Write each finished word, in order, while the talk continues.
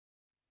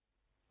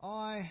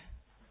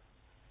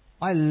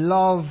I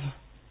love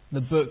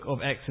the book of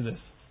Exodus.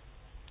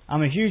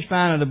 I'm a huge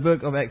fan of the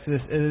book of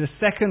Exodus. It is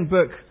the second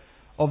book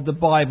of the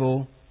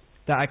Bible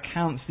that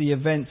accounts the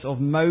events of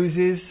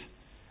Moses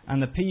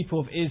and the people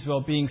of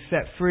Israel being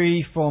set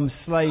free from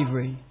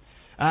slavery.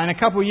 And a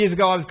couple of years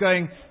ago I was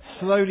going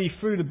slowly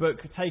through the book,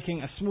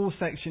 taking a small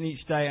section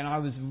each day, and I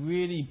was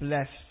really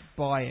blessed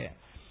by it.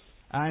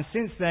 And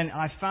since then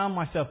I found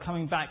myself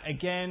coming back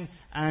again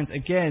and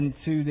again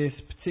to this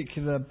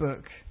particular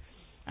book.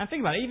 And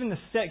think about it, even the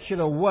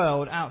secular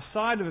world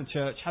outside of the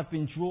church have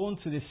been drawn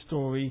to this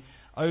story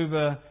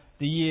over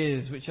the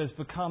years, which has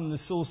become the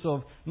source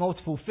of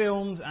multiple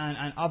films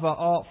and other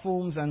art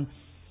forms. And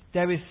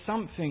there is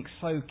something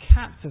so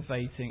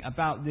captivating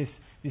about this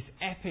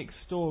epic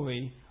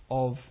story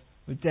of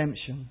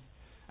redemption.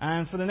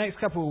 And for the next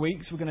couple of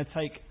weeks, we're going to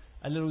take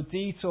a little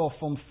detour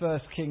from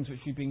 1 Kings, which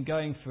we've been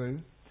going through.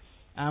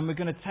 And we're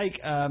going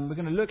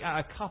to look at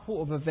a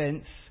couple of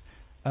events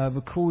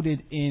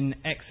recorded in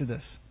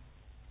Exodus.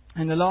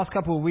 In the last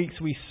couple of weeks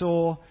we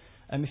saw,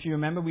 if you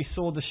remember, we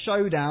saw the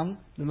showdown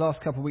the last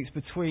couple of weeks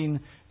between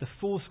the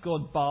false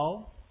god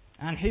Baal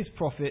and his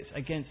prophets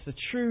against the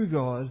true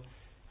God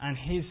and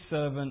his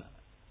servant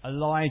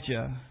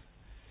Elijah.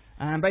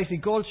 And basically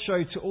God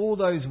showed to all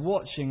those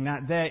watching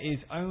that there is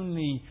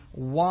only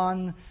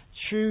one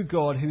true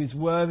God who is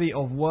worthy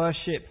of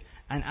worship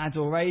and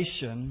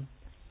adoration,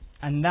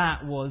 and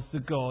that was the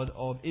God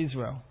of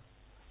Israel.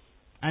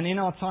 And in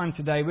our time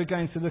today we're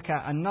going to look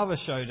at another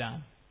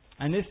showdown.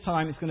 And this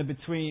time it's going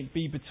to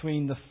be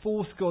between the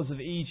false gods of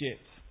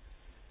Egypt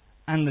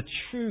and the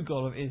true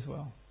God of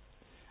Israel.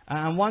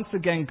 And once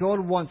again, God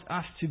wants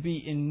us to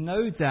be in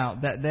no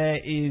doubt that there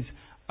is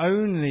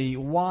only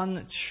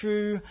one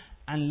true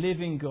and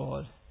living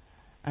God,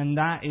 and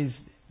that is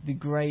the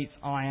great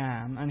I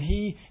Am. And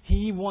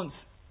He wants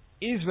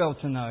Israel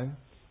to know,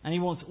 and He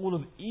wants all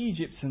of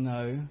Egypt to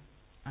know,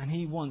 and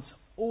He wants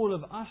all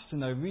of us to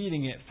know,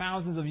 reading it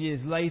thousands of years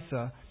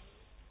later,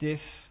 this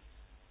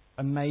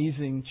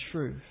amazing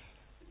truth.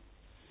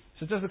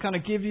 So just to kind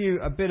of give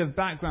you a bit of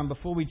background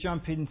before we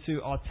jump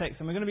into our text,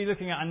 and we're going to be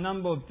looking at a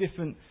number of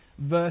different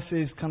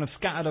verses kind of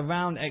scattered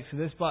around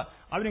Exodus, but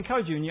I would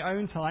encourage you in your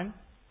own time,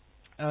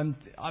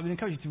 I would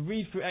encourage you to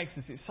read through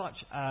Exodus. It's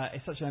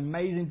such an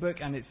amazing book,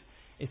 and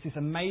it's this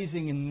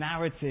amazing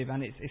narrative,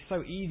 and it's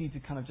so easy to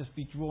kind of just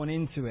be drawn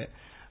into it.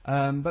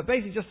 But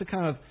basically just to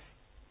kind of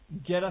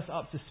get us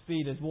up to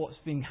speed as what's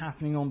been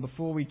happening on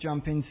before we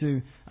jump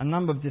into a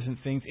number of different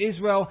things.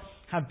 Israel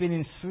have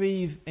been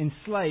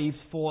enslaved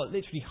for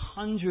literally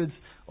hundreds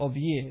of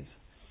years.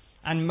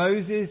 And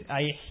Moses,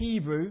 a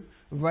Hebrew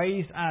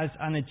raised as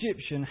an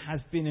Egyptian, has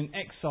been in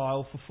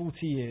exile for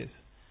 40 years.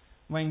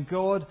 When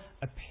God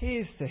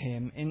appears to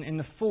him in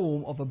the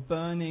form of a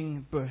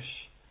burning bush.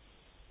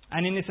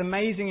 And in this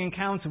amazing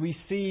encounter we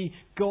see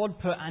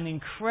God put an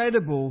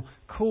incredible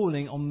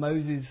calling on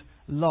Moses'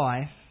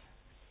 life.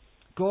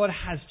 God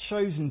has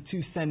chosen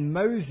to send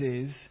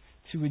Moses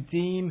to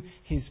redeem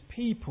his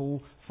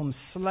people from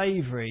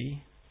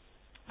slavery.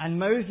 And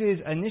Moses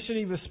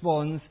initially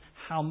responds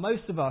how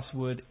most of us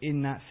would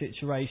in that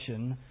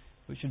situation,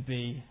 which would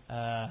be,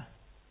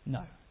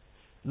 no.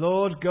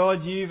 Lord God,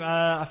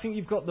 I think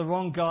you've got the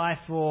wrong guy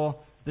for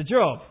the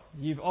job.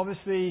 You've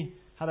obviously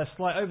had a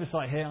slight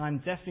oversight here. I'm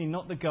definitely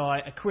not the guy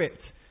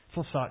equipped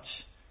for such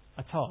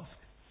a task.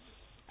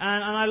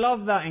 And I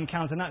love that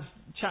encounter, and that's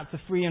chapter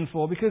 3 and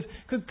 4, because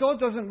God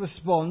doesn't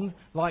respond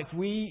like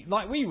we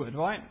would,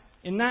 right?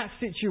 In that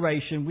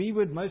situation, we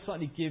would most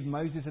likely give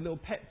Moses a little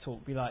pep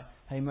talk, be like,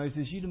 hey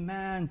Moses, you the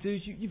man, dude,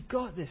 you've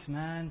got this,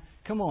 man.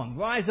 Come on,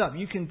 rise up,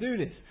 you can do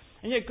this.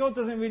 And yet God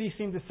doesn't really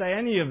seem to say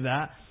any of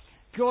that.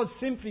 God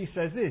simply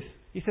says this.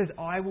 He says,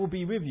 I will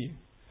be with you.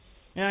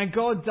 And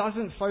God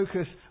doesn't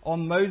focus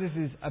on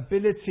Moses'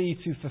 ability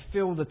to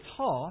fulfill the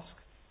task.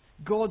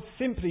 God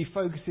simply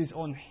focuses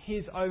on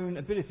his own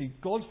ability.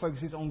 God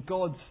focuses on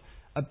God's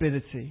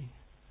ability.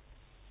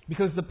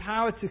 Because the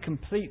power to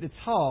complete the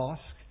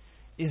task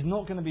is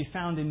not going to be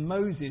found in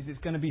Moses, it's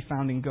going to be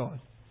found in God.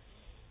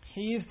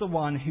 He is the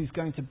one who's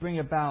going to bring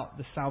about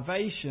the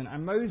salvation,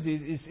 and Moses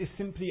is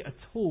simply a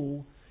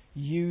tool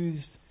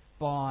used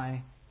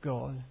by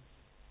God.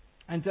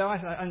 And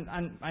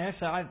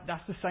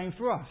that's the same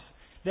for us.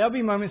 There'll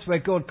be moments where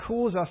God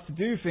calls us to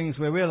do things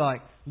where we're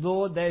like,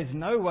 Lord, there's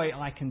no way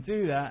I can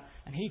do that.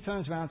 And He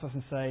turns around to us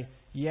and says,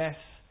 yes,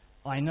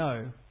 I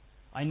know.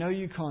 I know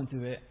you can't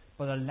do it,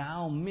 but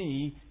allow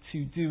me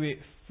to do it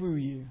through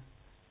you.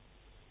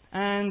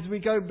 And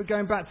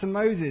going back to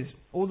Moses.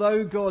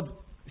 Although God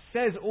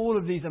says all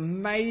of these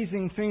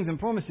amazing things and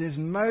promises,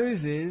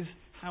 Moses,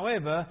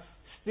 however,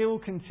 still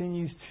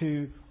continues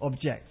to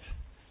object.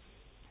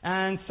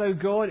 And so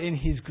God, in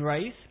His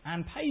grace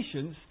and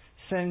patience,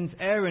 sends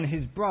Aaron,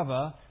 his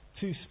brother,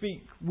 to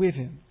speak with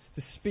him,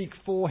 to speak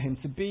for him,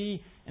 to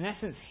be, in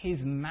essence, his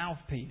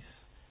mouthpiece.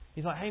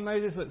 He's like, hey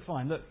Moses, look,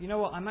 fine. Look, you know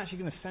what? I'm actually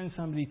going to send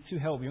somebody to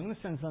help you. I'm going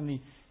to send somebody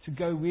to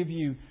go with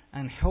you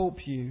and help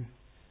you.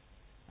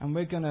 And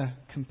we're going to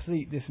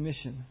complete this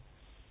mission.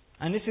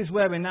 And this is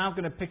where we're now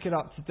going to pick it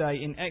up today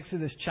in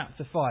Exodus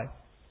chapter 5.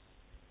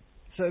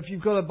 So if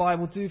you've got a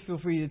Bible, do feel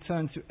free to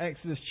turn to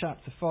Exodus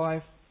chapter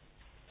 5.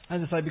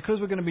 As I say,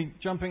 because we're going to be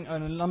jumping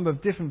on a number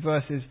of different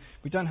verses,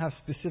 we don't have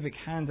specific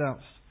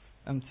handouts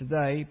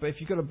today. But if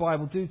you've got a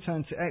Bible, do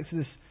turn to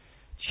Exodus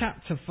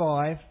chapter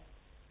 5,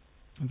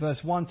 verse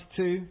 1 to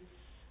 2.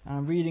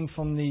 I'm reading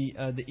from the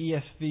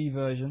ESV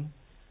version.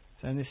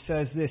 So, and it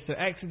says this. So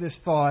Exodus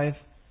 5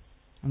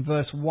 and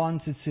verse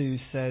 1 to 2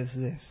 says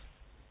this.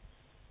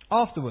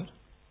 Afterward,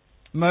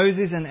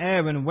 Moses and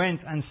Aaron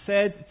went and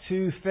said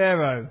to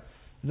Pharaoh,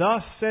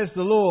 "Thus says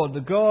the Lord, the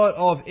God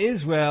of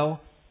Israel,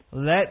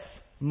 let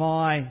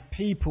my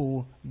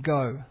people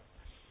go,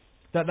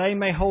 that they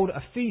may hold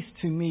a feast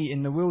to me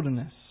in the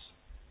wilderness."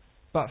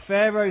 But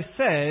Pharaoh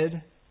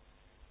said,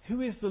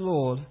 "Who is the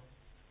Lord,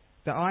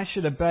 that I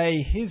should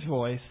obey his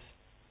voice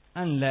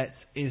and let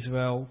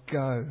Israel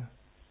go?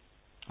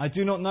 I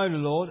do not know the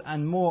Lord,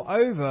 and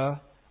moreover,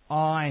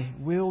 I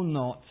will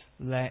not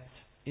let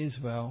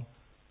Israel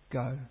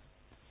go."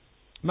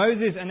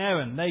 Moses and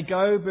Aaron, they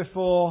go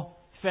before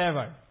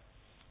Pharaoh,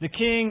 the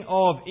king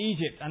of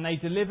Egypt, and they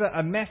deliver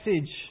a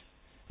message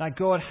that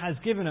God has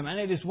given them. And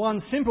it is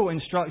one simple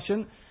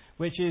instruction,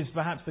 which is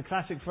perhaps the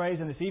classic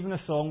phrase, and it's even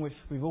a song which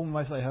we've all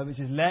mostly heard, which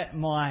is, "Let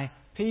my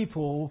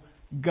people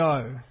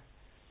go."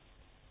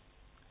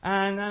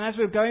 And as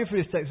we're going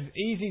through this text, it's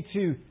easy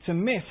to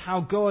miss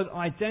how God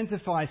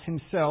identifies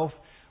himself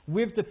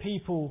with the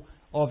people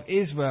of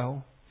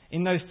Israel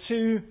in those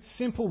two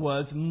simple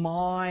words,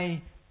 my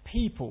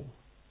people.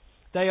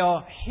 They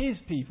are his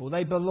people.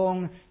 They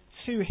belong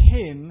to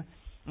him,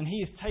 and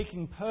he is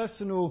taking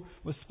personal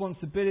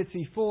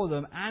responsibility for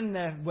them and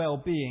their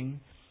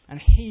well-being,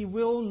 and he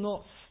will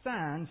not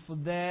stand for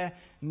their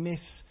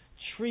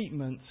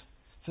mistreatment,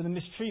 for the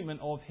mistreatment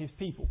of his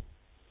people.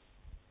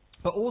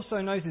 But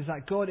also notice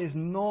that God is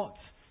not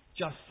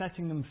just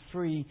setting them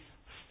free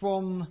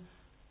from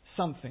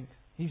something.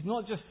 He's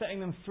not just setting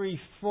them free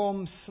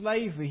from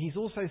slavery. He's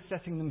also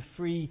setting them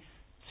free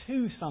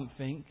to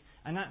something,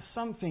 and that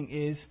something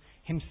is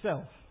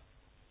himself.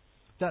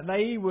 That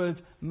they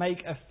would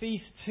make a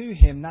feast to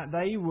him, that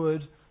they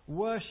would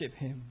worship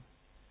him.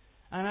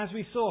 And as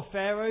we saw,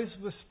 Pharaoh's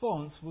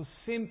response was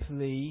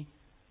simply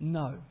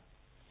no.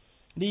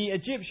 The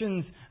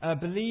Egyptians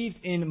believed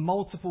in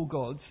multiple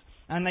gods,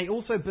 and they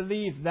also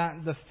believed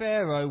that the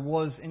Pharaoh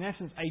was, in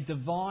essence, a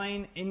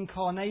divine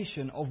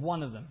incarnation of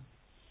one of them.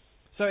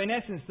 So, in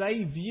essence,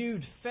 they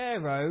viewed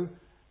Pharaoh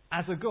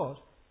as a god,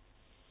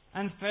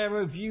 and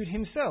Pharaoh viewed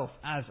himself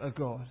as a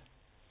god.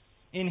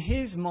 In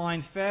his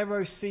mind,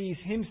 Pharaoh sees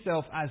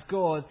himself as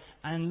God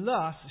and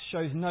thus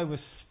shows no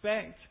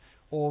respect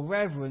or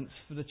reverence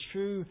for the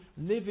true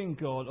living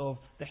God of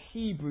the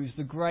Hebrews,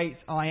 the great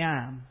I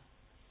Am.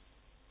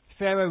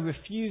 Pharaoh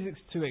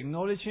refuses to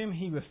acknowledge him.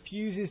 He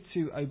refuses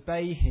to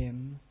obey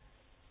him.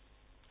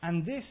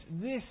 And this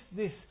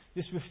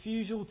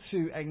refusal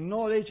to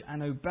acknowledge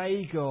and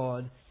obey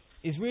God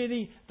is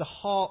really the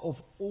heart of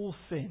all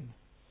sin.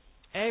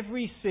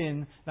 Every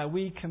sin that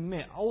we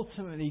commit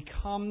ultimately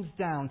comes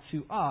down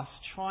to us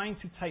trying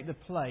to take the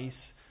place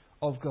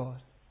of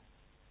God.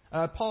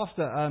 A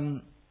pastor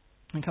and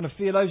kind of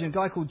theologian, a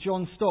guy called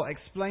John Stott,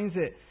 explains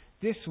it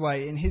this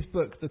way in his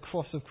book, The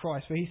Cross of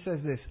Christ, where he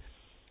says this: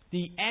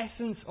 "The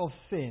essence of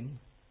sin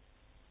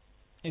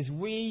is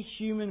we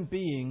human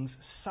beings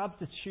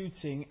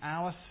substituting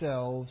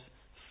ourselves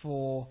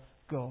for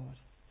God."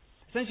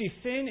 Essentially,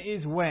 sin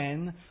is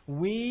when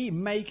we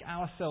make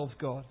ourselves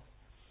God.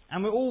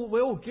 And we're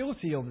all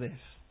guilty of this.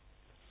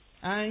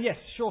 And yes,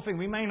 sure thing,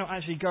 we may not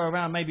actually go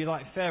around maybe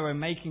like Pharaoh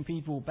making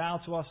people bow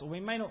to us, or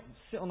we may not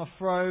sit on a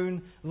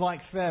throne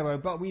like Pharaoh,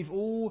 but we've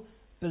all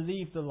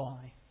believed the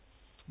lie.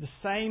 The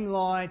same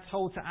lie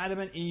told to Adam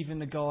and Eve in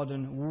the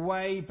garden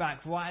way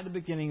back right at the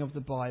beginning of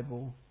the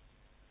Bible.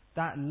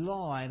 That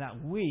lie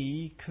that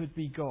we could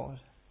be God.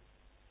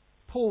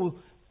 Paul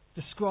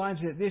describes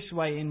it this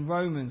way in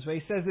Romans, where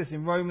he says this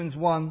in Romans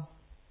 1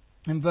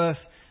 in verse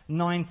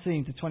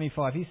 19 to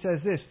 25. He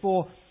says this: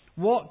 "For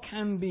what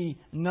can be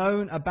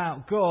known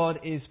about God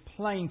is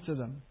plain to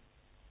them,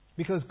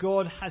 because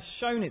God has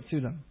shown it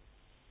to them.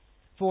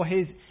 For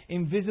his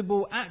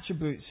invisible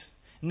attributes,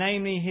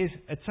 namely his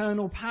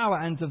eternal power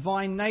and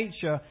divine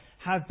nature,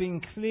 have been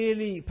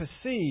clearly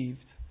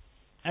perceived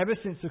ever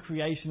since the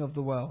creation of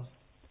the world,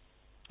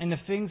 and the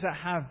things that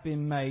have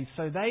been made,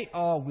 so they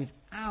are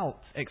without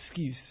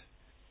excuse.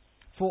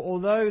 For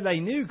although they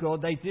knew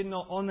God, they did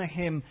not honour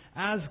him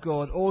as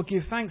God or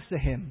give thanks to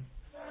him.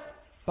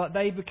 But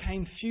they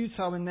became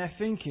futile in their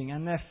thinking,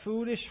 and their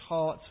foolish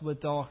hearts were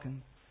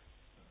darkened.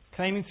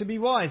 Claiming to be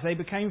wise, they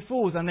became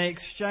fools, and they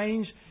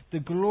exchanged the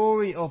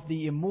glory of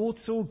the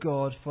immortal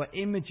God for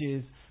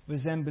images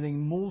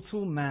resembling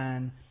mortal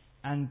man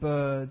and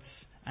birds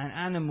and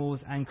animals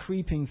and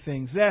creeping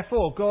things.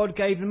 Therefore God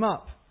gave them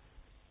up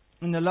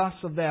in the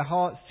lusts of their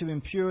hearts to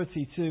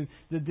impurity, to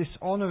the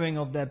dishonouring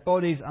of their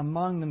bodies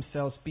among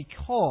themselves,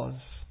 because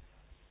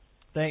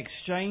they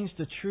exchanged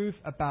the truth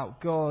about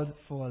God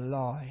for a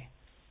lie,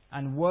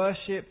 and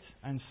worshipped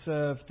and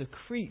served the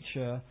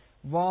creature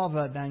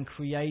rather than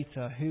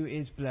Creator, who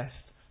is blessed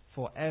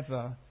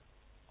forever.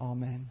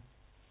 Amen.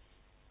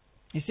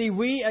 You see,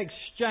 we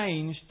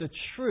exchange the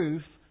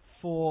truth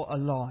for a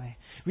lie.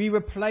 We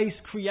replace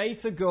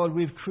Creator God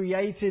with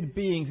created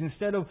beings.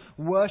 Instead of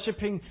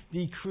worshipping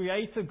the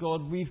Creator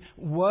God, we've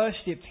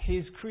worshipped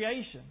His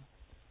creation.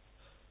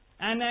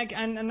 And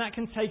that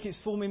can take its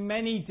form in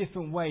many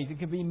different ways. It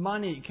can be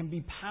money, it can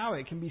be power,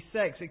 it can be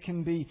sex, it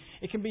can be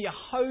a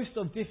host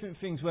of different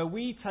things where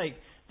we take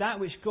that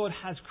which God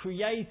has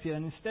created,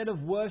 and instead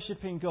of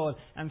worshipping God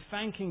and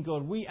thanking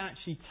God, we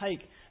actually take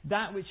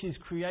that which is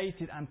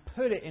created and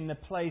put it in the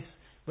place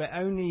where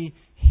only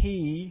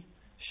He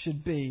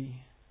should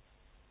be.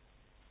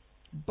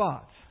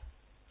 But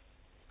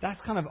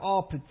that's kind of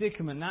our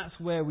predicament. That's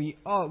where we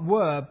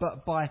were.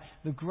 But by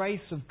the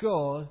grace of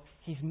God,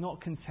 He's not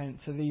content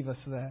to leave us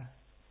there.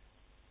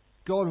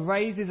 God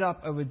raises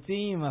up a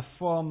Redeemer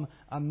from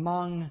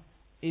among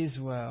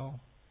Israel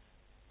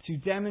to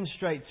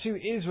demonstrate to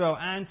Israel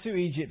and to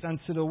Egypt and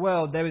to the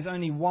world there is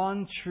only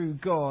one true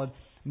God.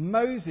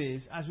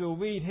 Moses, as we'll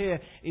read here,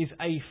 is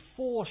a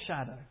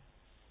foreshadow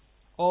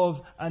of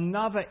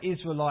another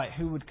Israelite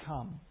who would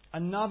come.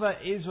 Another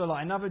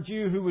Israelite, another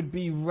Jew who would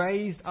be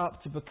raised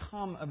up to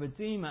become a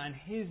Redeemer, and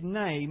his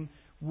name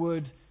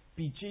would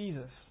be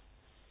Jesus.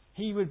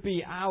 He would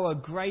be our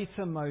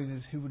greater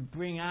Moses who would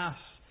bring us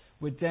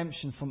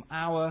redemption from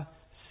our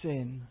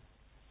sin.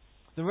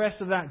 The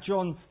rest of that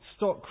John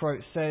Stott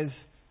quote says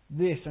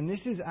this, and this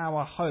is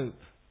our hope.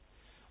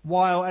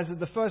 While, as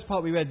the first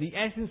part we read, the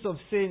essence of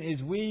sin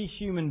is we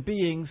human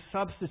beings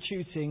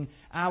substituting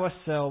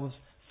ourselves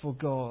for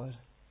God.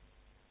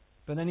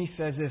 But then he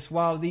says this,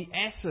 while the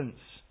essence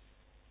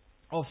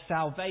of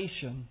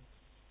salvation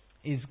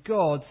is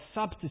God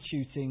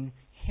substituting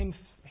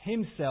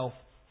Himself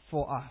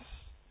for us.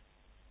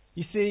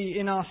 You see,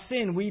 in our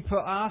sin, we put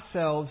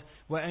ourselves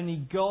where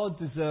only God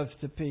deserves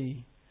to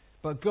be.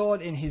 But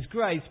God, in His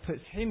grace,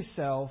 puts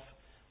Himself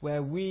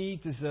where we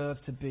deserve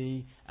to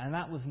be, and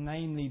that was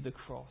namely the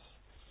cross.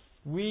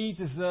 We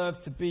deserve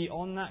to be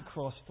on that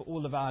cross for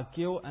all of our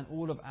guilt and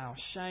all of our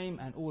shame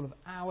and all of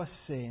our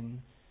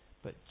sin.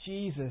 But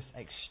Jesus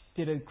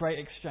did a great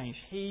exchange.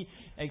 He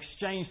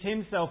exchanged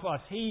Himself for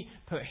us. He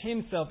put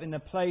Himself in the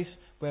place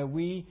where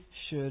we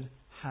should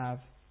have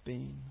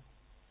been.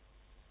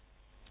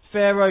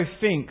 Pharaoh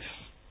thinks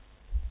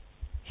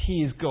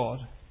he is God,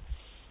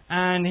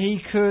 and he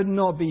could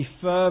not be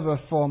further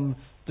from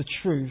the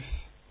truth.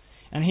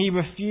 And he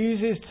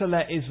refuses to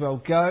let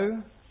Israel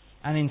go,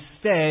 and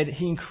instead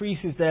he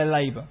increases their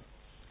labour.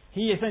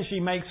 He essentially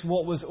makes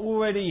what was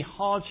already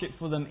hardship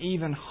for them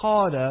even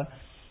harder,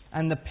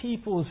 and the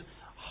people's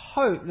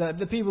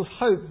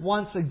hope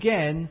once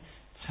again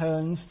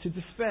turns to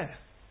despair.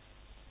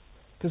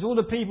 Because all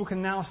the people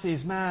can now see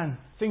is, man,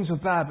 things were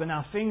bad, but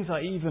now things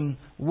are even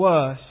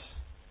worse.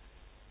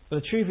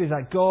 But the truth is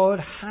that God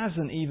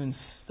hasn't even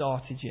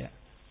started yet.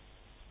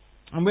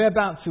 And we're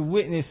about to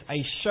witness a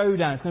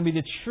showdown. It's going to be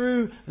the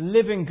true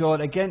living God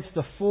against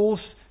the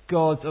false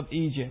gods of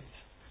Egypt.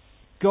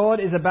 God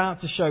is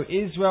about to show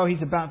Israel,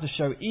 He's about to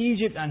show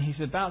Egypt, and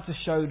He's about to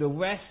show the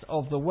rest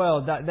of the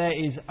world that there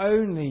is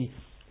only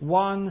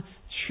one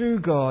true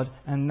God,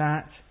 and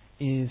that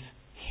is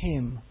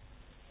Him.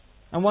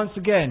 And once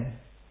again,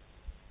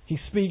 He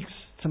speaks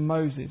to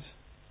Moses.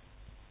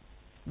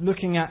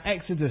 Looking at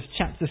Exodus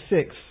chapter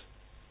 6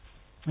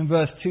 and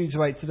verse 2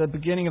 to 8, to the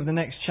beginning of the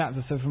next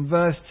chapter. So from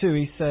verse 2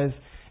 it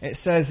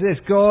says this,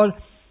 God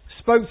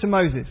spoke to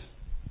Moses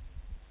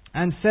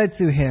and said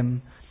to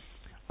him,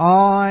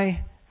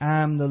 I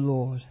am the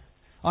Lord.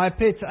 I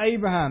appeared to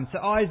Abraham, to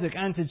Isaac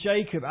and to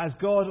Jacob as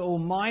God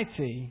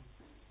Almighty,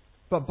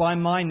 but by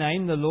my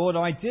name, the Lord,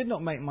 I did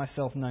not make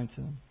myself known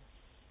to them.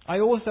 I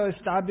also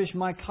established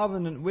my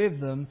covenant with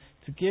them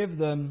to give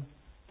them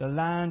the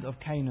land of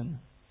Canaan,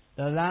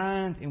 the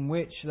land in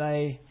which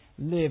they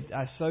lived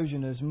as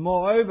sojourners.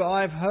 Moreover,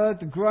 I have heard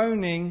the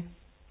groaning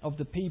of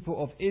the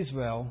people of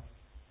Israel,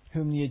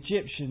 whom the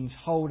Egyptians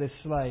hold as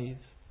slaves,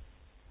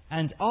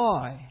 and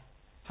I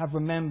have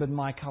remembered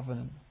my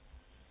covenant.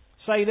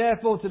 Say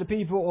therefore to the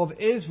people of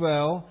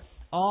Israel,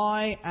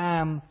 I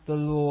am the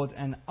Lord,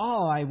 and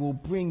I will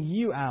bring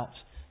you out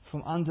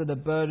from under the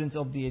burdens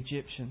of the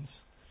Egyptians,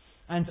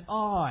 and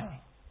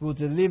I will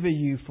deliver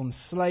you from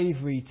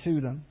slavery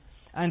to them,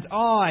 and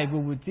I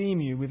will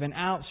redeem you with an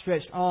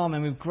outstretched arm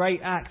and with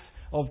great acts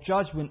of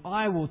judgment.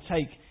 I will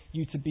take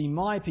you to be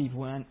my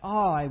people, and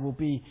I will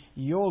be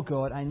your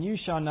God, and you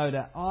shall know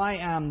that I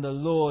am the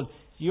Lord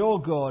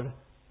your God,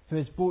 who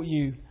has brought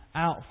you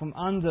out from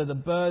under the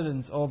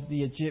burdens of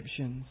the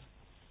Egyptians.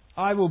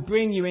 I will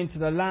bring you into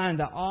the land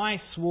that I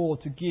swore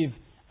to give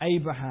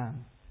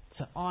Abraham,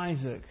 to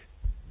Isaac,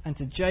 and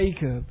to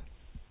Jacob.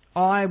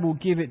 I will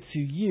give it to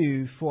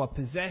you for a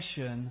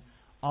possession.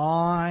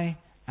 I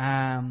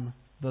am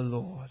the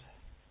Lord.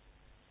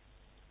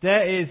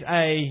 There is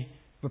a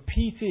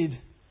repeated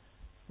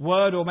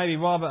word, or maybe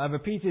rather a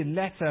repeated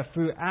letter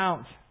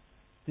throughout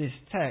this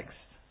text,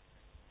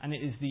 and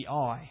it is the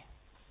I.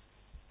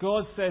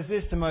 God says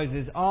this to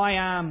Moses, I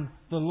am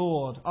the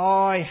Lord.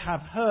 I have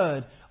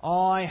heard.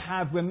 I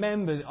have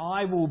remembered.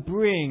 I will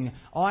bring.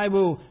 I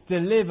will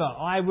deliver.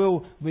 I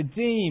will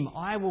redeem.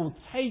 I will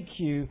take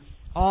you.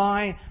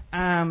 I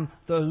am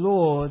the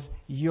Lord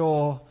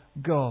your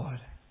God.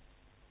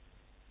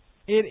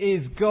 It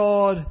is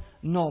God,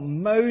 not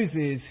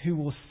Moses, who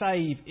will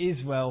save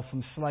Israel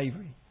from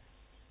slavery.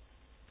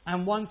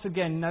 And once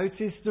again,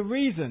 notice the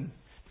reason.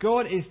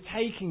 God is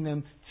taking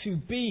them to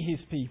be His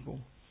people.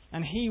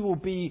 And He will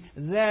be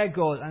their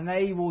God, and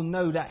they will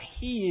know that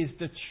He is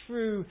the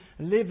true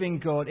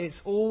living God. It's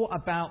all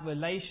about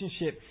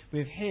relationship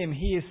with Him.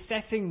 He is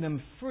setting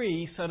them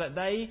free so that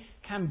they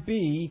can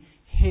be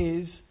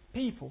His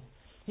people.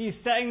 He is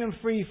setting them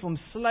free from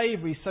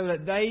slavery so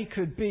that they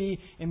could be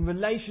in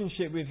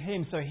relationship with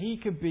Him, so He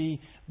could be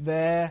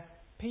their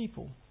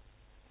people.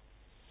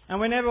 And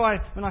when I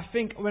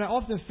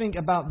often think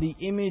about the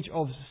image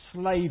of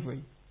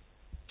slavery,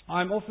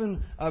 I'm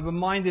often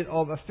reminded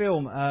of a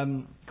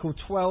film called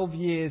 12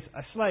 Years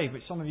a Slave,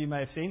 which some of you may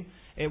have seen,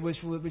 which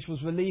was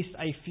released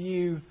a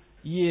few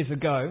years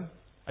ago.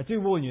 I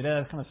do warn you, there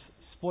are kind of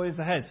spoilers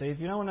ahead, so if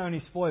you don't want to know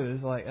any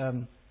spoilers,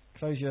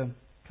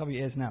 cover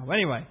your ears now. But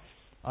anyway,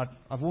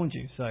 I've warned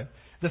you. So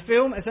the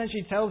film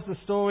essentially tells the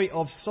story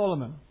of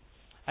Solomon,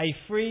 a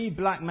free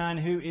black man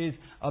who is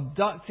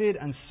abducted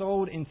and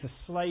sold into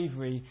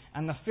slavery,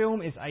 and the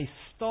film is a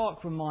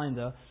stark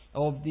reminder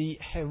of the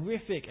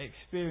horrific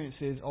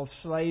experiences of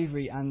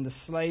slavery and the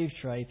slave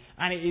trade,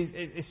 and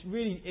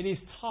it is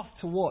tough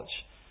to watch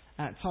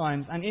at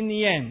times. And in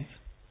the end,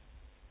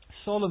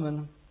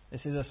 Solomon,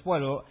 this is a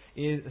spoiler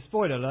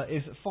alert,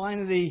 is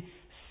finally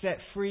set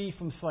free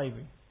from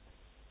slavery,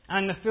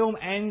 and the film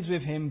ends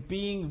with him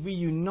being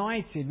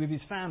reunited with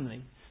his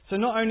family. So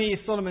not only is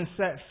Solomon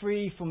set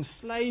free from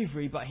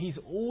slavery, but he's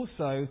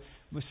also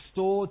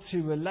restored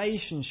to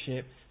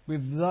relationship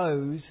with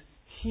those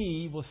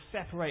he was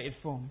separated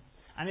from.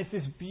 And it's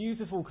this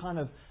beautiful kind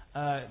of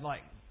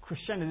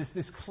crescendo,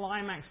 this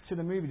climax to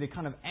the movie, the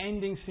kind of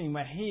ending scene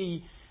where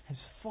he has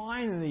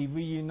finally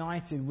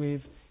reunited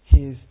with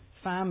his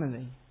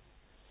family.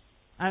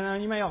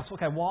 And you may ask,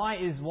 okay, why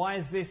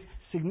is this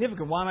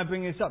significant? Why am I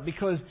bringing this up?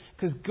 Because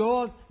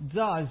God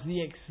does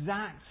the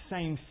exact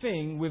same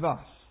thing with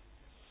us.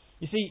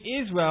 You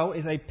see, Israel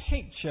is a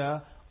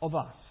picture of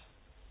us.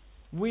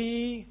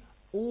 We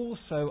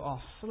also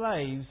are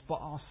slaves, but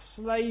our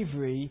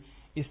slavery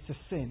is to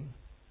sin.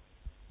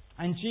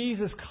 And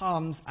Jesus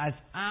comes as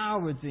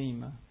our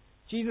Redeemer.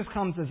 Jesus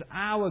comes as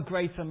our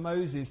greater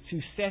Moses to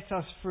set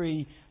us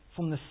free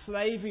from the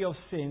slavery of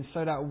sin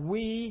so that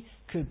we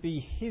could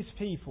be His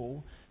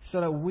people,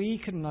 so that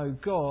we could know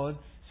God,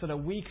 so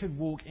that we could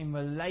walk in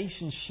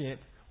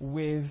relationship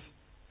with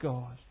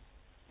God.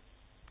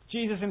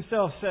 Jesus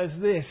Himself says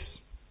this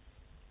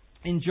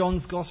in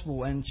John's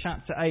Gospel in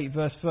chapter 8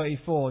 verse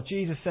 34.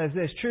 Jesus says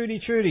this, "Truly,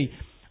 truly,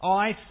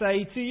 I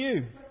say to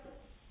you,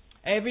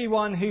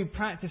 everyone who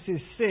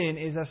practices sin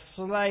is a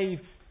slave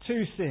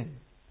to sin.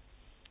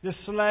 The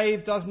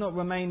slave does not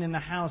remain in the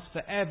house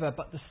forever,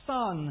 but the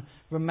Son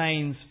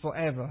remains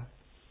forever.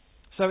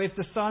 So if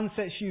the Son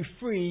sets you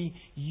free,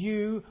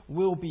 you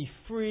will be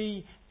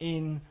free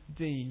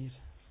indeed."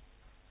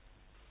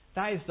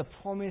 That is the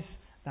promise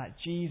that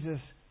Jesus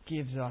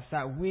gives us,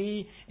 that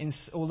we,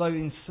 although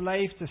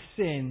enslaved to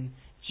sin,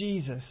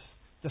 Jesus,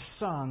 the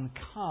Son,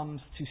 comes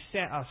to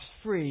set us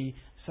free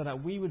so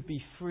that we would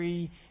be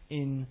free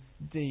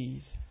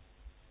indeed.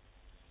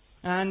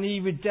 And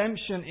the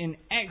redemption in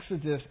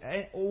Exodus,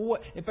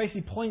 it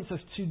basically points us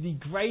to the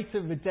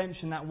greater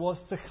redemption that was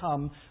to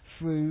come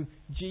through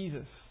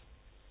Jesus.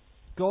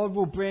 God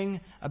will bring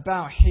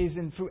about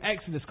through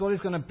Exodus, God is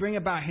going to bring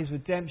about His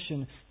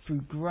redemption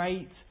through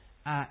great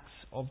acts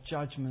of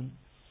judgment.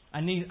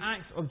 And these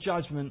acts of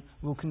judgment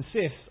will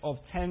consist of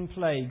 10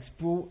 plagues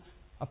brought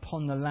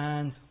upon the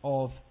land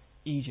of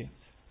Egypt.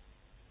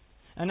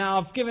 And now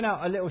I've given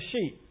out a little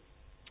sheet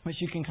which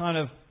you can kind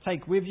of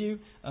take with you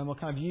or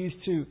kind of use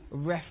to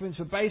reference.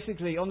 But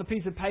basically, on the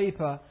piece of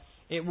paper,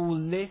 it will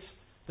list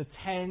the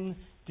 10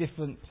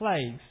 different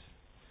plagues.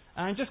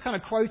 And just kind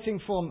of quoting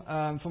from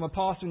a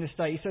pastor in the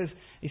state,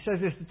 he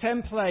says this: the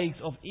 10 plagues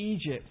of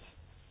Egypt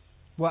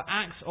were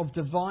acts of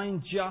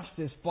divine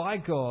justice by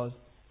God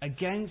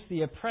against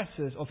the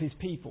oppressors of His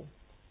people.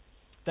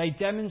 They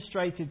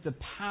demonstrated the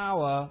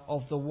power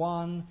of the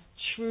one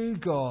true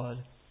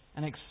God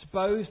and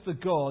exposed the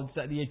gods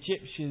that the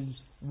Egyptians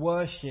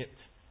worshipped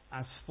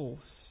as false.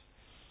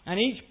 And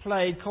each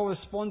plague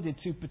corresponded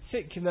to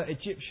particular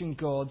Egyptian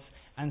gods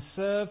and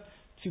served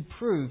to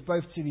prove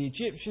both to the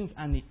Egyptians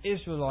and the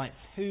Israelites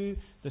who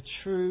the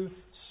true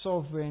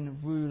sovereign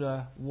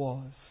ruler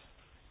was.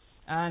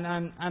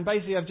 And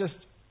basically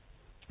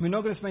we're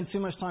not going to spend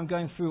too much time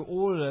going through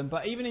all of them,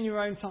 but even in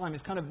your own time,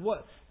 it's kind of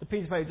what the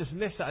piece of paper just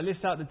lists out. It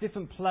lists out the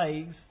different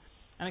plagues,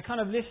 and it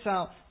kind of lists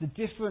out the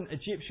different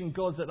Egyptian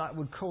gods that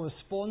would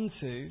correspond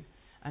to,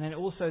 and then it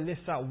also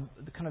lists out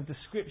the kind of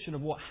description of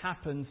what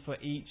happens for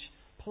each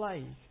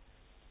plague.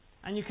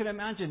 And you can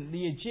imagine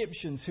the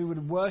Egyptians who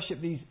would worship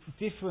these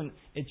different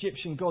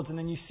Egyptian gods, and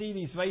then you see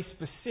these very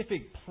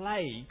specific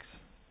plagues,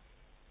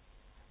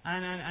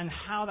 and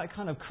how that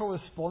kind of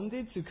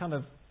corresponded to kind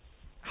of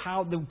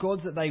how the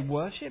gods that they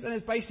worship. And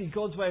it's basically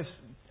God's way of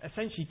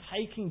essentially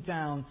taking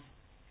down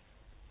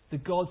the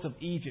gods of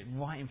Egypt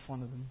right in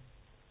front of them.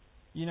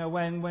 You know,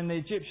 when the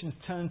Egyptians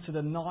turned to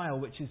the Nile,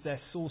 which is their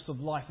source of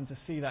life, and to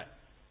see that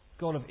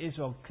God of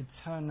Israel could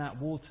turn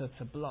that water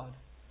to blood.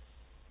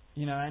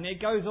 You know, and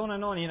it goes on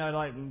and on. You know,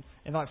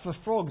 like for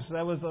frogs,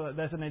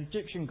 there's an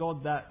Egyptian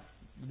god that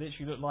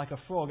literally looked like a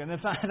frog, and the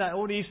fact that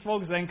all these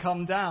frogs then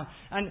come down,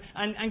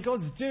 and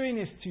God's doing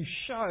this to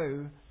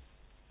show,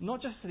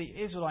 not just to the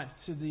Israelites,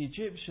 to the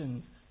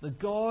Egyptians, the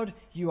God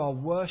you are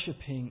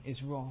worshipping is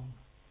wrong.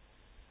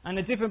 And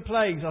the different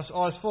plagues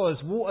are as follows: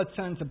 water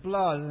turned to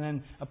blood, and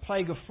then a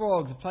plague of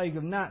frogs, a plague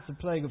of gnats, a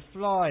plague of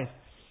flies,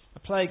 a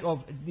plague of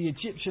the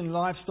Egyptian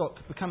livestock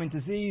becoming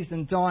diseased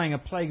and dying, a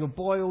plague of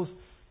boils,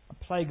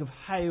 a plague of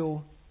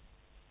hail,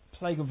 a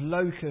plague of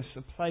locusts,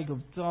 a plague of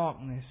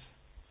darkness,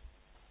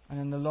 and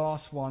then the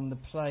last one, the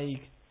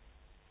plague,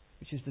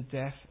 which is the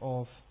death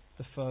of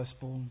the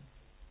firstborn.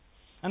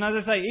 And as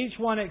I say, each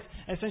one,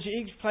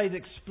 essentially each plague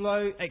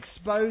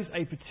expose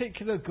a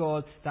particular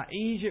god that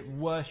Egypt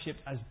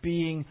worshipped as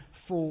being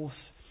false.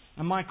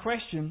 And my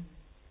question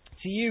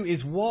to you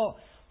is, what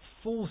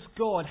false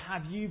god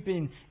have you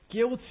been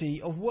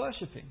guilty of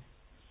worshipping?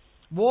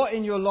 What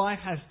in your life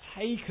has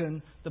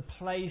taken the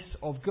place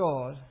of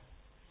God?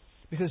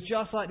 Because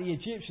just like the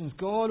Egyptians,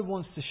 God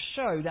wants to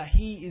show that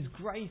He is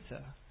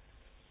greater.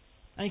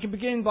 And you can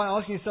begin by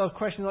asking yourself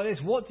questions like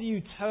this: what do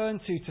you turn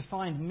to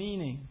find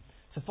meaning,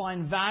 to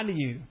find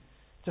value,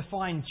 to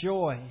find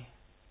joy?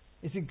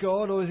 Is it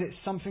God, or is it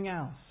something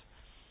else?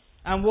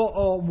 And what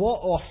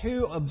or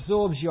who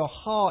absorbs your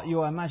heart,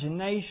 your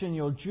imagination,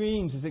 your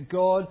dreams? Is it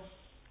God,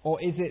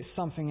 or is it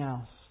something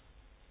else?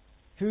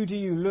 Who do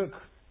you look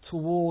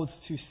towards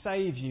to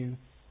save you?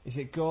 Is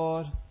it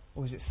God,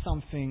 or is it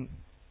something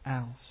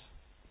else?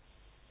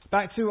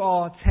 Back to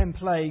our 10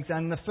 plagues,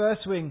 and the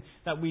first thing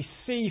that we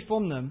see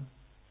from them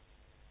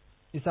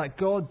is that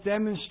God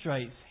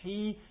demonstrates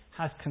He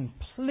has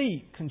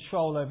complete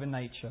control over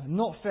nature,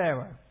 not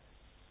Pharaoh.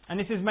 And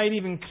this is made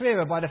even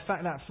clearer by the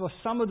fact that for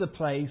some of the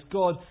plagues,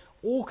 God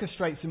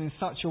orchestrates them in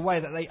such a way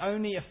that they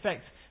only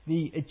affect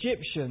the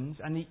Egyptians,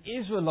 and the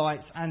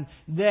Israelites and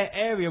their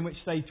area in which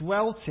they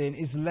dwelt in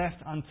is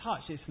left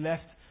untouched. It's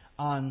left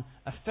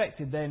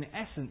unaffected. They're in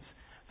essence,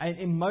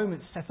 in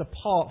moments, set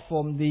apart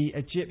from the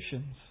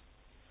Egyptians.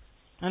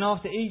 And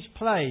after each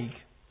plague,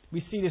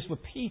 we see this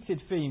repeated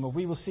theme of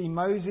we will see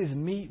Moses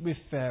meet with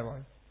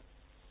Pharaoh.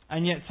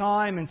 And yet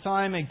time and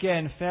time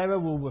again, Pharaoh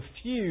will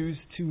refuse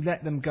to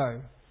let them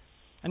go.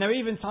 And there are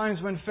even times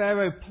when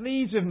Pharaoh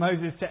pleads with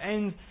Moses to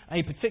end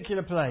a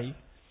particular plague.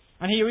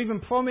 And he even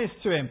promised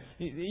to him,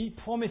 he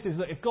promises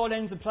that if God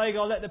ends the plague,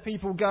 I'll let the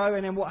people go.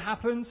 And then what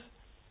happens?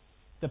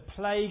 The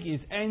plague is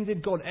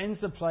ended, God ends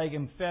the plague,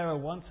 and Pharaoh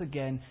once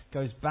again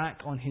goes back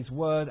on his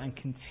word and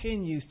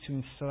continues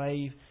to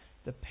enslave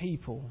the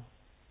people.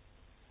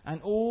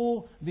 And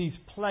all these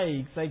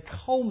plagues, they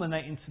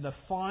culminate into the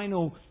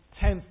final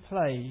 10th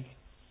plague,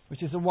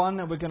 which is the one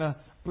that we're going to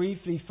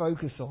briefly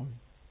focus on.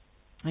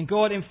 And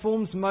God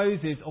informs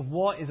Moses of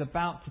what is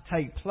about to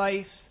take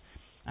place,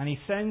 and He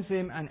sends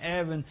him and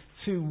Aaron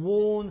to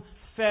warn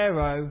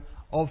Pharaoh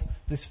of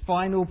this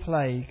final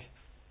plague,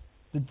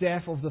 the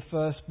death of the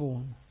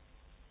firstborn.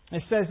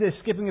 It says this,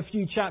 skipping a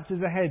few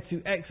chapters ahead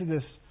to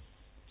Exodus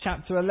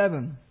chapter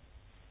 11.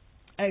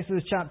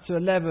 Exodus chapter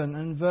 11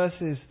 and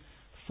verses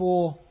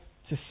 4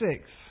 to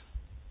 6.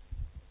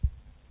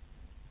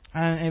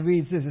 And it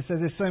reads this, it says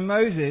this: So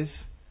Moses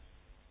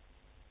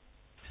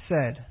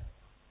said,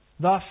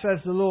 Thus says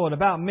the Lord,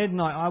 about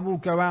midnight I will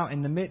go out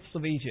in the midst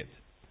of Egypt,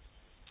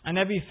 and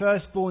every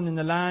firstborn in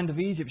the land of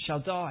Egypt shall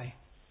die,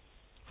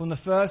 from the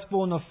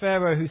firstborn of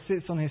Pharaoh who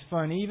sits on his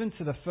throne, even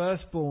to the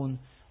firstborn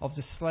of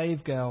the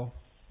slave girl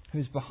who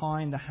is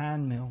behind the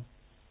handmill,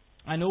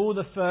 and all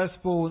the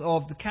firstborn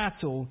of the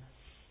cattle.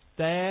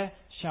 There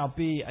shall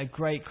be a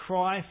great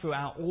cry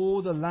throughout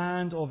all the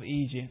land of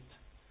Egypt,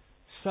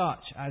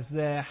 such as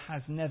there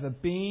has never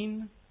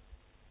been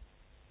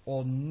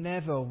or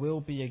never will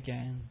be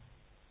again.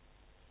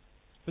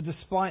 But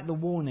despite the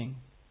warning,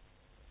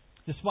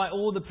 despite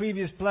all the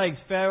previous plagues,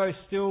 Pharaoh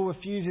still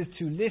refuses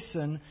to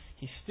listen.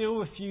 He still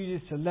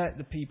refuses to let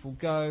the people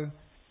go.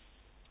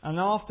 And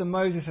after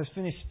Moses has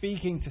finished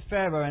speaking to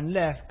Pharaoh and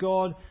left,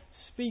 God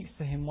speaks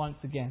to him once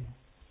again.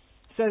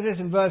 It says this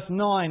in verse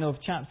 9 of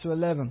chapter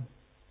 11.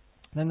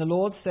 Then the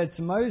Lord said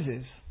to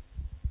Moses,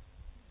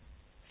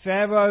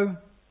 Pharaoh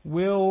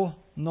will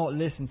not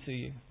listen to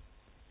you,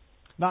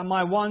 that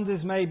my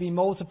wonders may be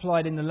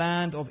multiplied in the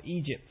land of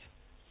Egypt.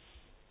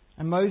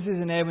 And Moses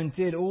and Aaron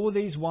did all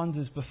these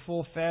wonders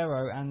before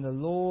Pharaoh, and the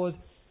Lord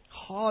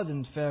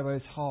hardened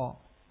Pharaoh's heart,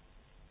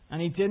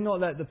 and he did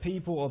not let the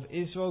people of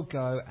Israel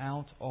go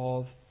out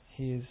of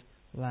his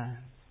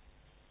land.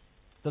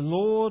 The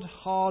Lord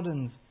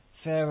hardened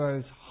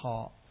Pharaoh's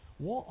heart.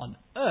 What on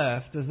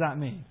earth does that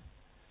mean?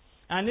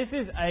 And this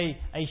is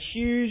a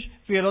huge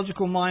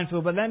theological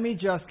minefield, but let me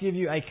just give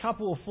you a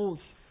couple of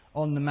thoughts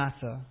on the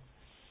matter.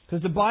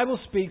 Because the Bible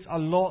speaks a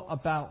lot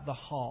about the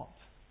heart.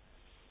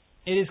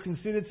 It is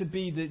considered to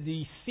be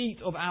the seat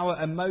of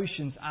our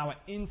emotions, our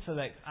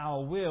intellect,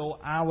 our will,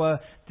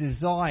 our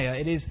desire.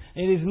 It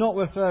is not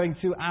referring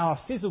to our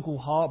physical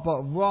heart,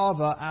 but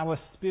rather our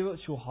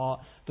spiritual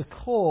heart, the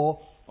core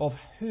of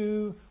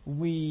who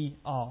we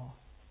are.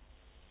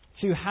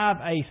 To have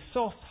a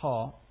soft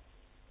heart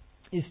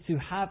is to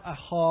have a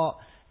heart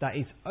that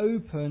is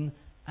open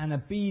and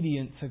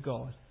obedient to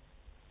God.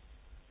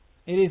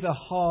 It is a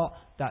heart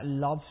that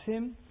loves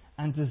Him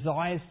and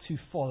desires to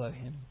follow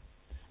Him.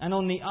 And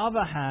on the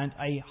other hand,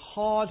 a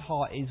hard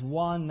heart is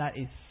one that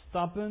is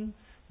stubborn,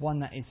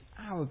 one that is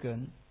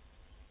arrogant,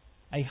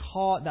 a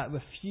heart that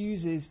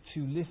refuses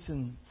to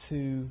listen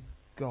to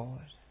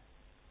God.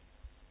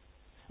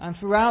 And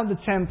throughout the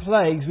 10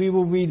 plagues, we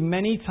will read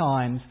many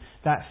times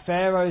that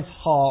Pharaoh's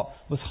heart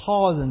was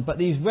hardened, but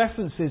these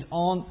references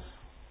aren't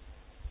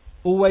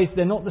always,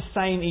 they're not the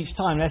same each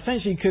time. They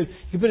essentially, you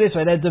could put it this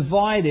way, they're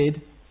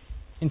divided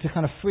into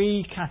kind of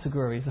 3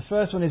 categories. The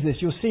first one is this.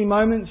 You'll see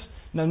moments,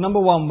 number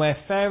 1, where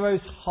Pharaoh's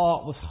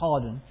heart was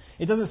hardened.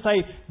 It doesn't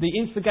say the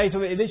instigator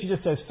of it, it literally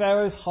just says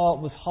Pharaoh's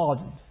heart was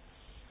hardened.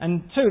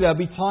 And 2, there'll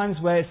be times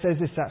where it says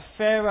this, that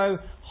Pharaoh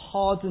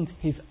hardened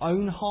his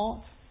own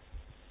heart.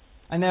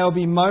 And there will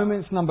be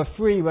moments, number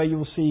 3, where you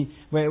will see,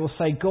 where it will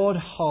say God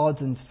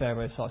hardened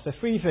Pharaoh's heart. So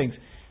 3 things.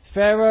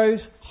 Pharaoh's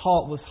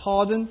heart was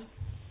hardened.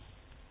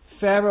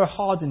 Pharaoh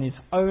hardened his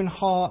own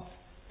heart.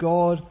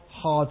 God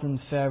hardened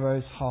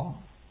Pharaoh's heart.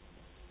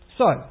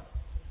 So,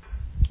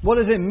 what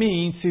does it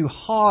mean to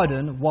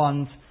harden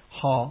one's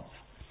heart?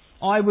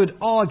 I would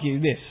argue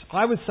this.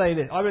 I would say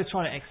this. I would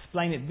try to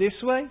explain it this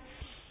way.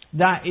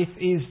 That it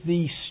is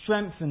the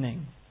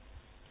strengthening,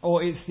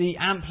 or it's the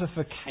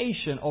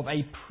amplification of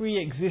a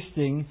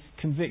pre-existing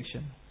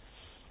conviction.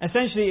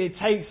 Essentially, it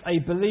takes a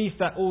belief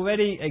that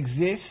already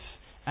exists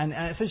and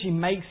essentially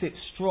makes it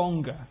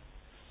stronger.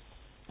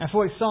 And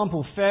for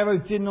example, Pharaoh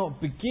did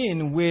not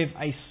begin with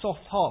a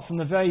soft heart. From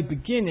the very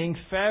beginning,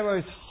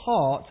 Pharaoh's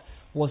heart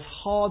was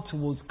hard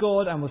towards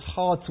God and was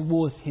hard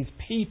towards his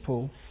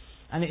people.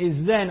 And it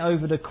is then,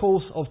 over the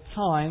course of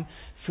time,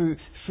 through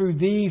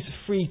these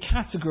 3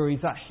 categories,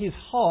 that his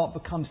heart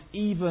becomes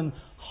even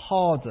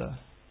harder.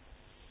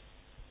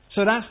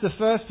 So that's the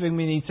first thing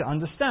we need to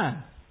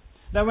understand.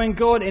 That when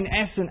God, in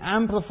essence,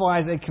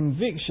 amplifies a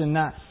conviction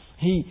that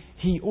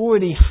He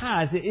already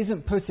has, it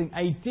isn't putting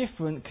a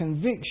different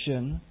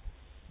conviction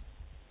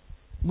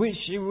which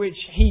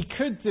He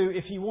could do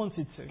if He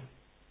wanted to.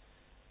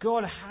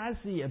 God has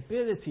the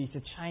ability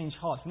to change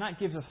hearts, and that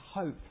gives us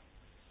hope.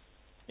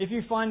 If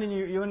you find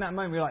you're in that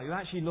moment, you're like,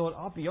 actually, Lord,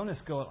 I'll be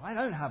honest, God, I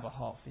don't have a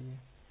heart for you.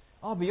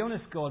 I'll be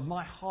honest, God,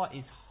 my heart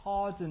is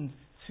hardened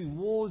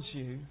towards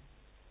you.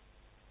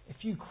 If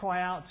you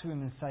cry out to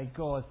Him and say,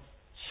 God,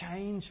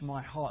 change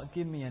my heart,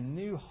 give me a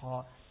new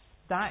heart,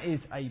 that is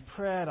a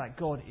prayer that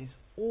God is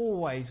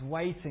always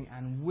waiting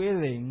and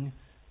willing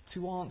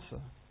to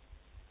answer.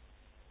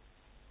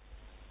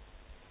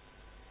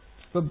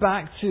 But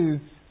back to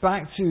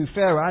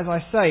Pharaoh, as I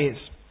say,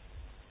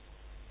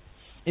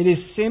 it is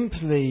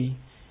simply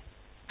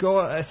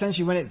God.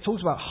 Essentially, when it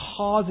talks about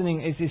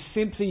hardening, it is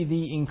simply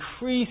the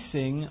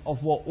increasing of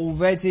what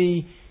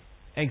already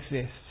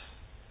exists.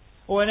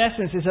 Or in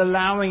essence, it's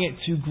allowing it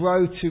to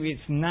grow to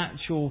its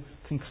natural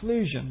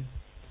conclusion.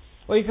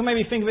 Or you can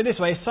maybe think of it this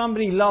way. If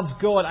somebody loves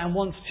God and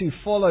wants to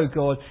follow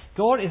God,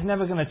 God is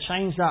never going to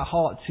change that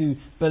heart to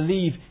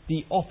believe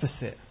the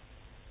opposite.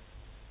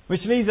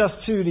 Which leads us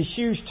to the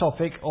huge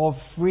topic of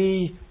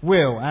free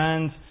will.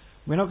 And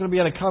we're not going to be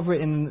able to cover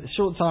it in the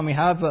short time we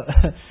have, but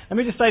let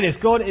me just say this.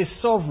 God is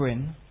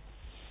sovereign.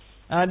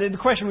 The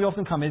question we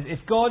often come is, if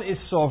God is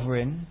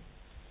sovereign,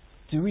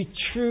 do we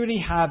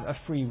truly have a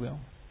free will?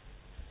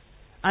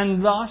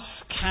 And thus,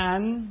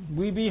 can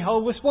we be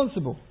held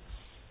responsible?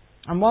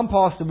 And one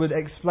pastor would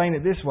explain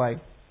it this way.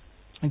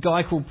 A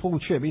guy called Paul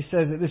Tripp, he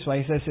says it this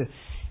way. He says,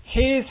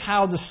 here's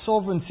how the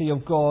sovereignty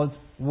of God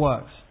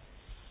works.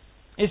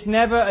 It's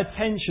never a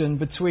tension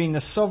between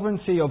the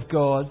sovereignty of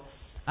God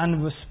and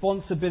the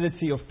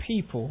responsibility of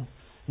people.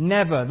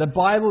 Never. The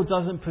Bible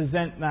doesn't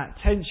present that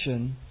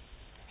tension.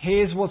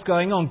 Here's what's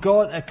going on.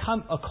 God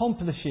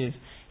accomplishes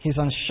His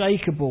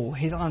unshakable,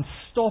 His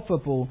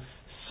unstoppable,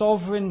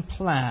 sovereign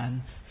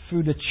plan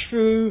through the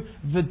true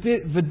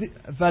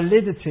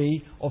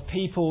validity of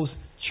people's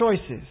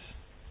choices.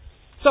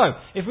 So,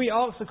 if we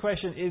ask the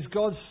question, is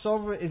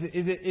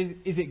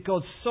it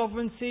God's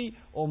sovereignty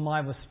or my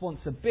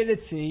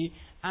responsibility?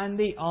 And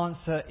the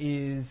answer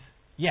is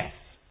yes.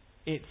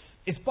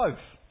 It's both.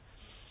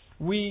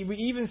 We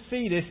even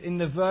see this in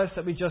the verse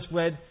that we just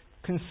read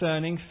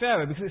concerning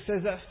Pharaoh, because it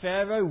says that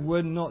Pharaoh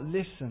would not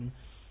listen.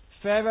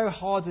 Pharaoh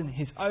hardened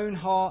his own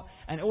heart,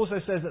 and it also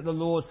says that the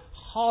Lord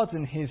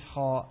hardened his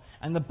heart.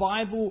 And the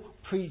Bible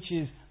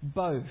preaches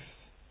both.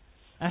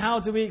 And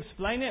how do we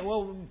explain it?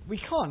 Well, we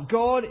can't.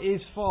 God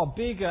is far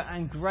bigger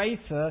and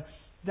greater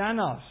than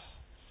us.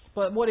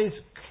 But what is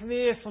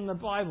clear from the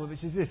Bible,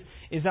 which is this,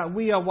 is that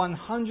we are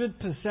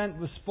 100%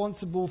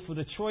 responsible for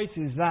the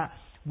choices that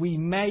we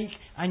make,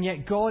 and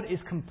yet God is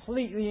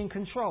completely in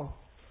control.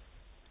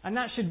 And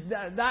that should,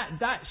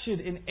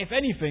 if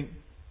anything,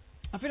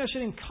 I think that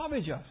should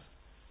encourage us.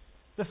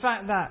 The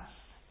fact that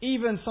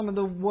even some of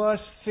the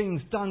worst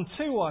things done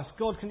to us,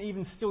 God can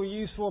even still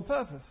use for a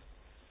purpose.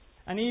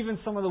 And even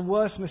some of the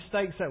worst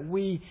mistakes that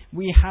we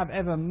have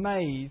ever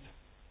made,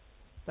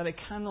 that it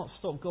cannot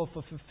stop God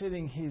from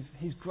fulfilling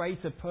His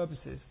greater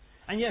purposes.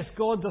 And yes,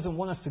 God doesn't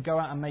want us to go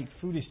out and make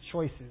foolish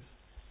choices.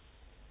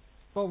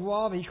 But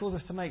rather, He calls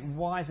us to make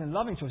wise and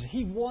loving choices.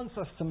 He wants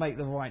us to make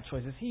the right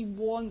choices. He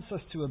wants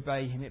us to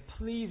obey Him. It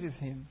pleases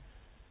Him.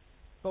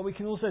 But we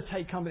can also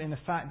take comfort in the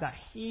fact that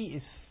He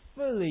is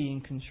fully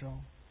in control.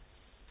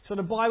 So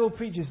the Bible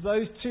preaches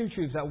those two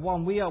truths. That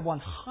one, we are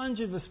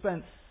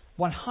 100%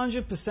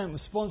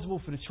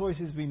 responsible for the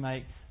choices we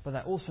make. But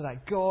that also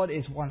that God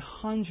is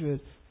 100%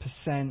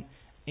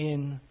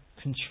 in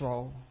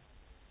control.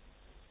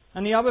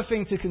 And the other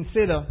thing to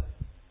consider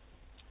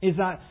is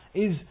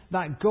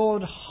that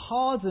God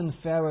hardened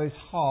Pharaoh's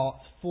heart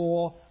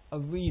for a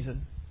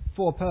reason,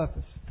 for a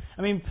purpose.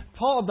 I mean,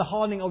 part of the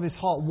hardening of his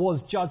heart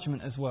was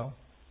judgment as well.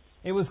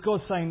 It was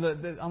God saying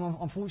that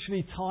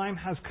unfortunately time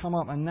has come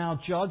up and now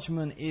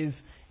judgment is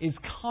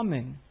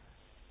coming.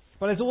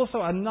 But there's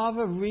also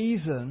another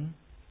reason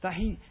that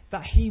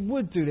he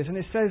would do this. And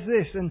it says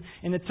this, and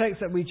in the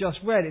text that we just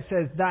read, it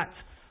says that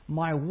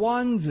my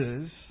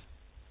wonders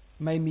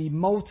may be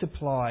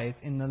multiplied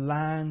in the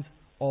land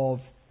of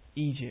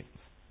Egypt.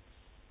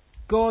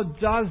 God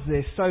does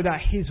this so that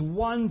His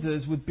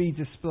wonders would be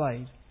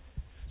displayed.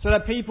 So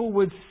that people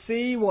would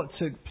see what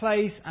took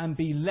place and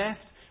be left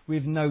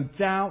with no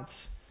doubt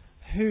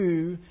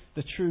who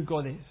the true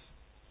God is.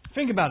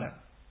 Think about it.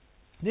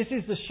 This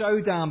is the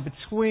showdown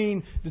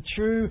between the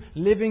true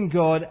living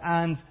God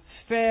and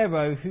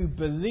Pharaoh, who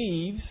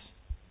believes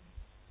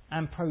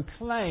and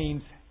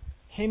proclaims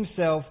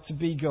himself to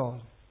be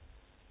God.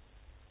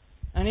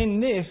 And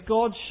in this,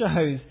 God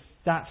shows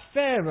that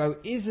Pharaoh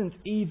isn't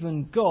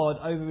even God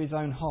over his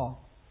own heart.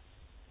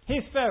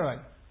 Here's Pharaoh,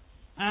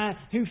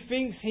 who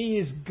thinks he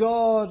is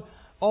God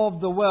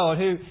of the world,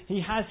 who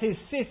he has his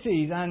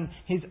cities and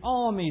his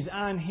armies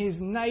and his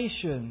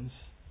nations.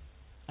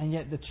 And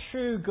yet the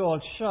true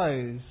God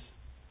shows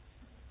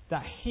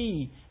that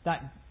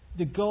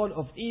the God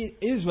of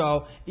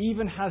Israel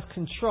even has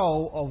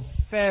control of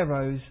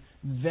Pharaoh's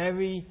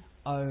very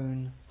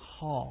own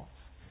heart.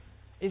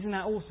 Isn't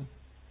that awesome?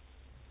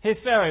 Here's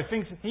Pharaoh.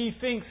 He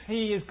thinks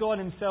he is God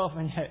himself,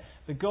 and yet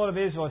the God of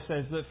Israel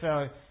says, look,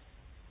 Pharaoh,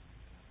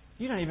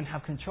 you don't even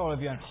have control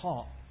of your own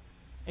heart.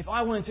 If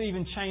I wanted to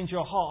even change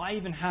your heart, I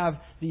even have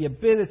the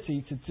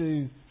ability to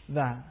do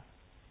that.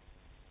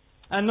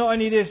 And not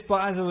only this,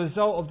 but as a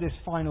result of this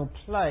final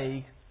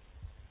plague,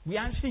 we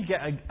actually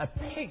get a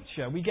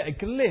picture, we get a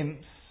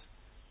glimpse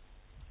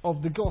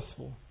of the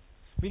gospel.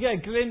 We get a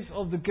glimpse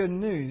of the good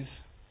news.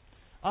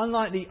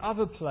 Unlike the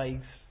other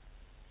plagues,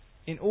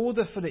 in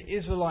order for the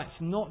Israelites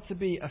not to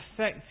be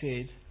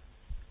affected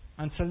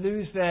and to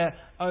lose their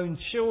own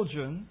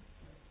children,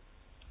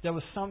 there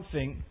was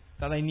something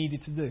that they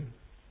needed to do.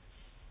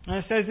 And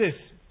it says this,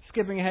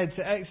 skipping ahead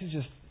to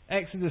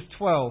Exodus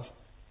 12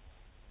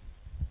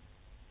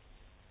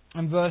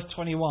 and verse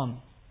 21.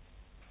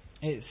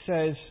 It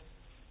says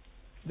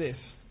this.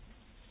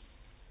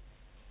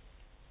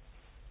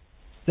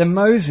 Then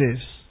Moses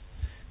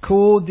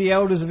called the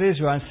elders of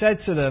Israel and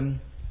said to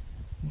them,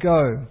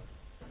 go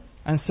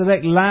and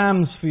select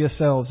lambs for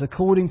yourselves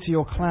according to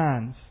your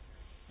clans,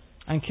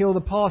 and kill the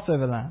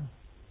Passover lamb.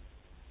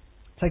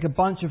 Take a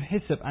bunch of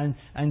hyssop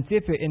and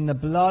dip it in the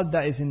blood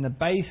that is in the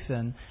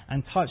basin,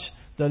 and touch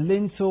the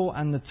lintel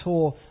and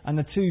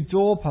the two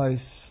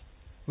doorposts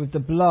with the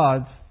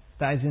blood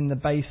that is in the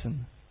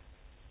basin.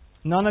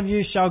 None of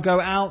you shall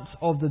go out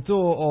of the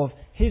door of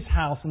his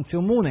house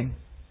until morning,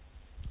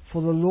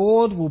 for the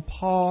Lord will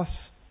pass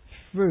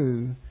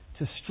through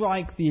to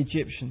strike the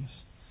Egyptians.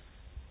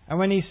 And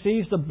when he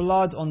sees the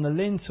blood on the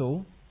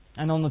lintel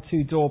and on the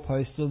two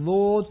doorposts, the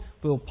Lord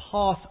will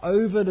pass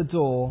over the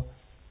door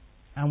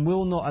and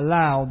will not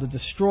allow the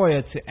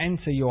destroyer to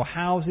enter your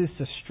houses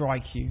to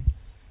strike you.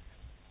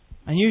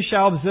 And you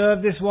shall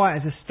observe this rite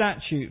as a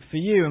statute for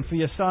you and for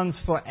your sons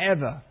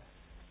forever.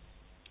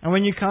 And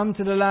when you come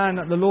to the land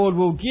that the Lord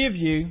will give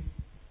you,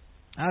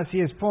 as he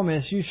has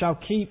promised, you shall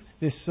keep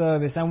this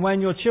service. And when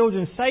your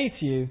children say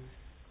to you,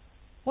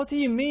 what do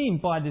you mean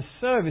by this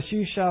service?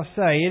 You shall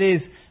say, it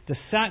is the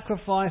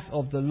sacrifice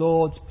of the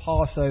Lord's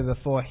Passover,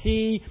 for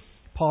he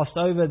passed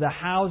over the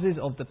houses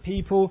of the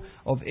people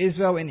of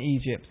Israel in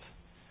Egypt,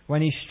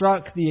 when he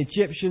struck the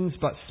Egyptians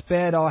but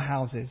spared our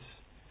houses.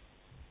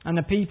 And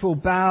the people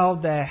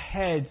bowed their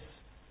heads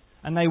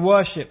and they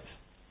worshipped.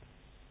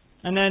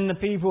 And then the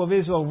people of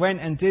Israel went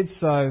and did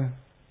so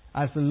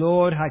as the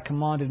Lord had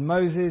commanded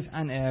Moses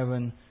and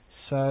Aaron,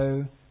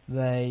 so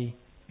they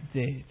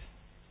did.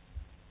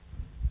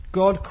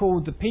 God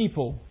called the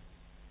people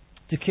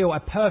to kill a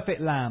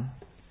perfect lamb.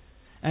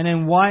 and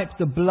then wipe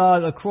the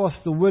blood across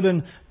the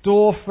wooden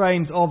door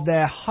frames of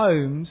their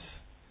homes.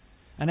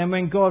 And then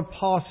when God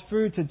passed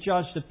through to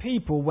judge the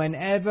people,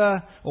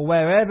 whenever or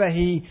wherever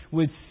He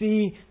would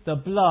see the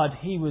blood,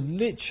 He would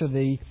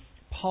literally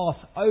pass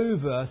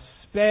over,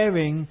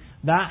 sparing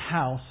that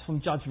house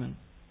from judgment.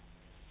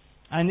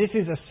 And this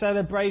is a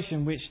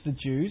celebration which the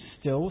Jews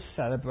still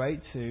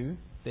celebrate to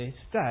this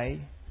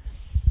day.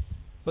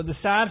 But the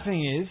sad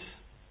thing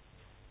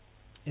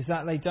is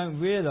that they don't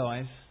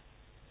realise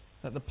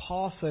that the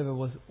Passover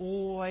was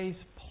always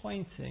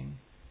pointing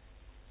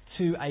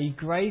to a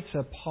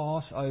greater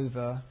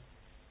Passover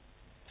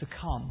to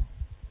come.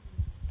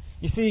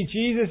 You see,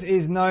 Jesus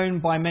is known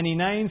by many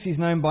names, He's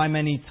known by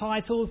many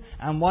titles,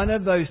 and one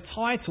of those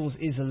titles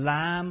is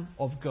Lamb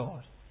of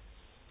God.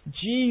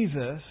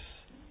 Jesus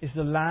is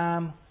the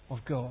Lamb of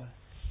God.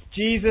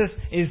 Jesus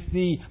is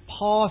the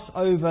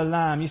Passover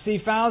Lamb. You see,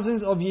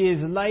 thousands of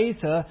years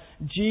later,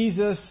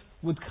 Jesus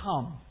would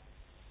come,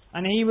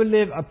 and He would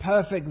live a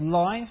perfect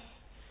life.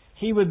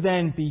 He would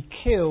then be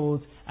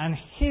killed, and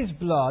His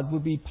blood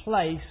would be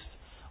placed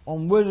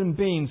on wooden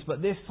beams,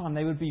 but this time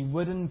they would be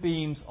wooden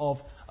beams of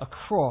a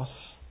cross,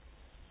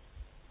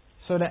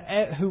 so that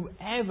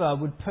whoever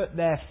would put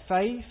their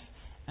faith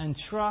and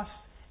trust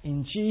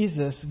in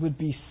Jesus would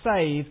be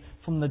saved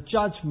from the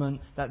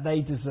judgment that they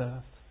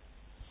deserved.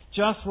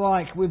 Just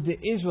like with the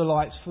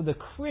Israelites, for the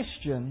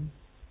Christian,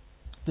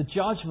 the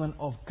judgment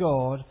of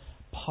God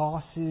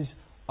passes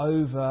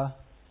over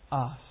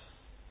us.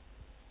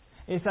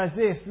 It's as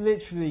if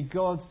literally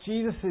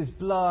Jesus'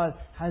 blood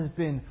has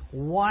been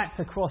wiped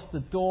across the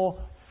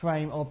door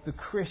frame of the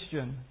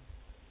Christian.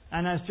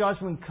 And as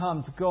judgment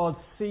comes, God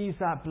sees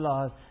that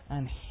blood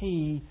and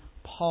He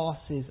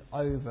passes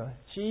over.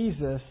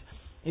 Jesus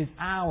is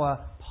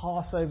our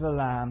Passover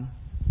Lamb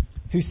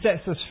who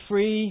sets us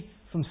free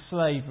from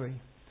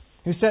slavery,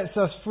 who sets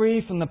us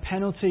free from the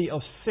penalty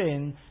of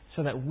sin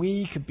so that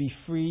we could be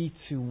free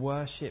to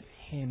worship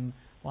Him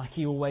like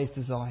He always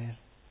desired.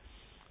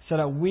 So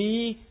that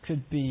we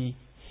could be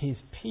His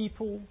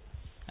people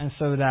and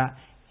so that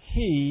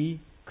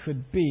He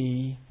could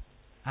be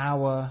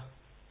our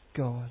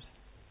God.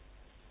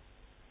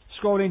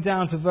 Scrolling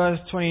down to verse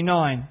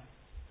 29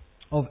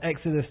 of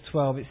Exodus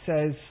 12, it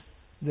says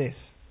this.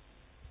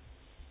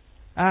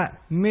 At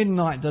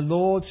midnight the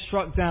Lord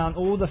struck down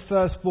all the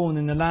firstborn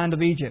in the land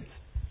of Egypt,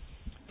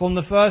 from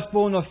the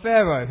firstborn of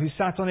Pharaoh who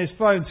sat on his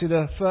throne to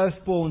the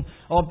firstborn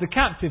of the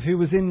captive who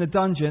was in the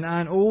dungeon,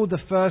 and all the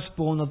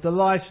firstborn of the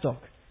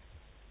livestock.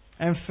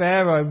 And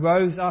Pharaoh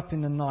rose up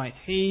in the night,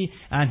 he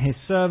and his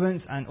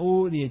servants and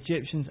all the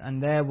Egyptians,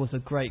 and there was a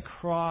great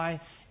cry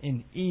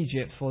in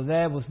Egypt, for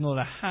there was not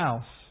a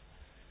house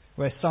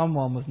where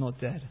someone was not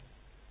dead.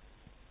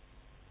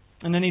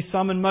 And then he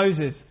summoned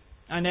Moses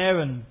and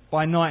Aaron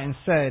by night and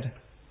said,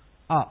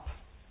 Up,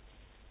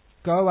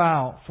 go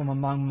out from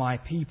among my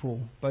people,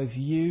 both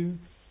you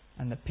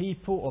and the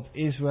people of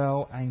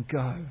Israel, and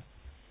go.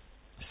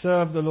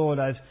 Serve the Lord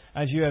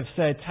as you have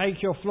said.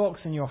 Take your flocks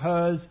and your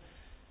herds,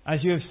 as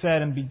you have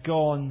said, and be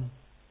gone,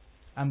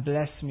 and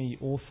bless me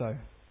also.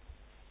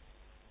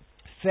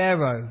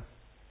 Pharaoh,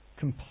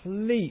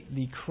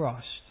 completely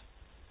crushed,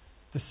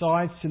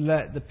 decides to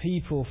let the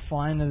people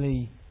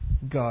finally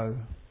go.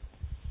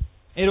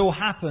 It all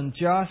happened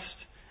just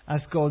as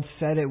God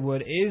said it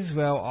would.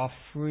 Israel are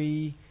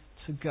free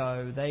to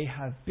go. They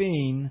have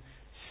been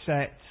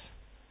set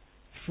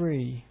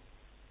free.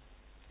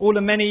 All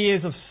the many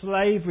years of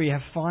slavery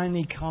have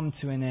finally come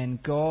to an end.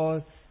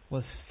 God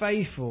was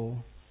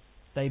faithful.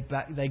 They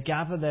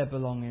gather their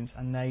belongings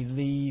and they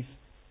leave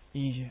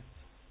Egypt.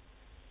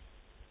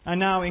 And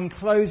now in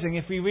closing,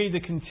 if we read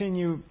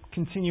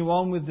continue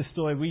on with the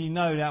story, we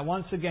know that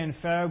once again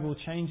Pharaoh will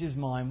change his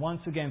mind.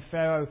 Once again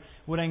Pharaoh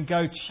will then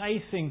go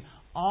chasing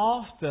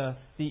after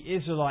the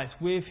Israelites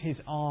with his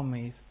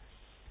armies.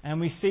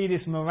 And we see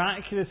this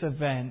miraculous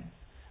event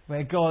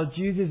where God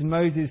uses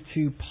Moses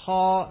to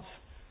part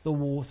the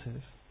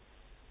waters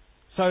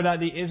so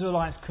that the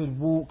Israelites could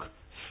walk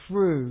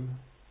through.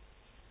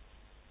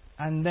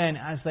 And then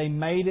as they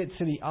made it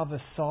to the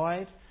other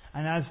side,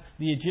 and as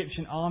the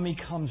Egyptian army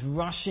comes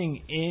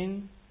rushing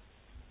in,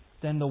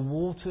 then the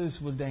waters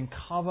would then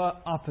cover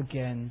up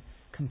again,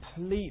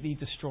 completely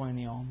destroying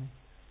the army.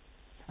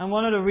 And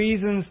one of the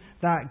reasons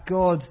that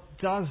God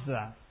does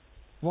that,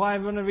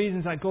 one of the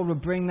reasons that God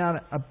would bring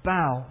that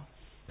about,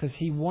 because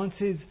He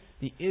wanted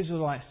the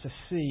Israelites to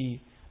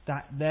see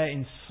that their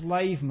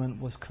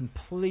enslavement was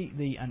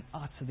completely and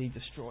utterly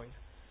destroyed.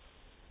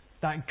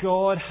 That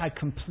God had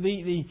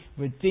completely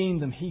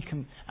redeemed them.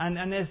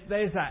 And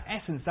there's that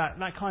essence, that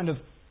kind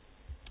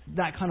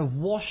of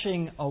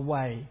washing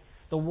away,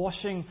 the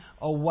washing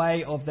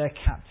away of their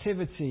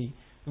captivity,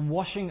 the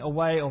washing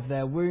away of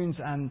their wounds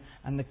and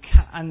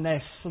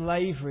their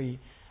slavery.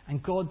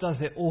 And God does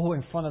it all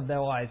in front of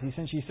their eyes. He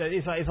essentially said,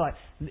 it's like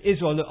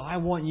Israel, look, I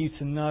want you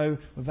to know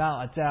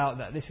without a doubt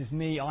that this is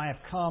me. I have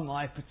come,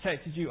 I have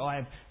protected you, I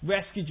have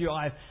rescued you,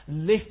 I have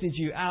lifted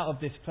you out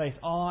of this place.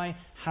 I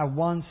have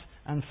once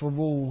and for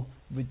all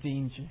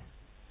redeemed you.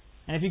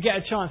 And if you get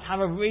a chance, have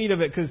a read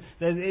of it, because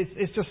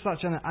it's just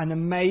such an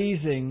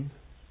amazing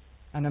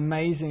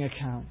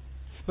account.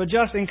 But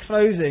just in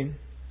closing,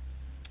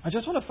 I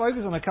just want to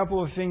focus on a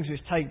couple of things which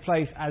take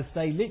place as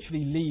they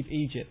literally leave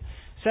Egypt.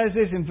 It says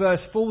this in verse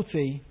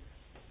 40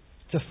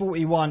 to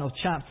 41 of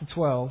chapter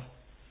 12. It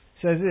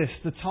says this: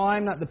 the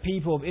time that the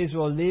people of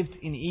Israel lived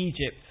in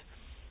Egypt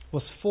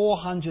was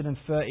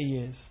 430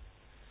 years.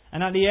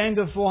 And at the end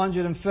of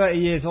 430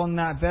 years, on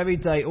that very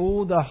day,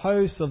 all the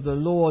hosts of the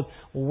Lord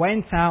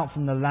went out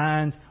from the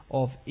land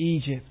of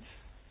Egypt.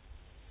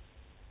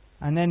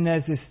 And then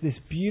there's this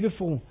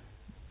beautiful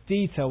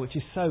detail which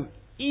is so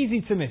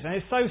easy to miss. And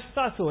it's so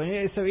subtle and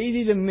it's so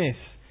easy to miss.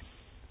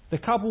 The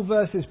couple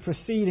verses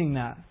preceding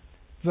that,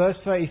 verse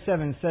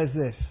 37 says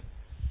this: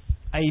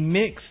 a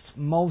mixed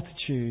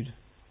multitude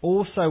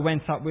also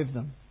went up with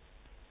them,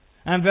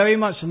 and very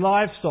much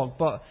livestock,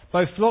 but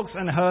both flocks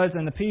and herds,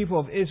 and the people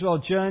of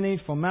Israel journeyed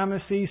from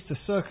Ramesses to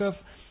Succoth,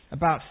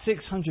 about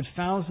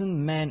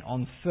 600,000 men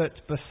on foot,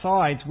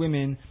 besides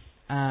women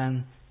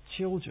and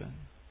children.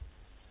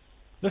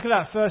 Look at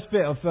that first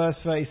bit of verse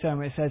 37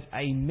 where it says,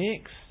 a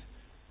mixed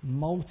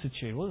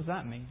multitude. What does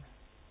that mean?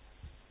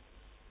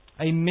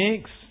 A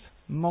mixed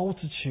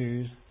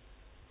multitude.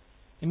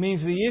 It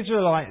means the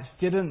Israelites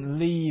didn't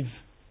leave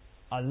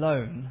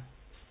alone,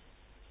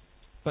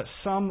 but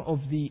some of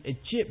the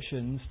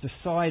Egyptians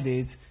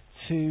decided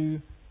to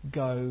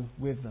go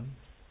with them.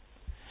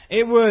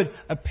 It would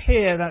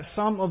appear that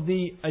some of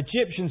the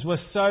Egyptians were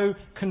so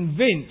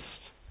convinced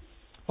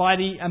by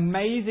the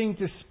amazing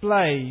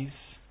displays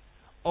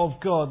of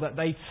God that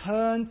they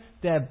turned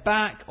their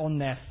back on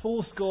their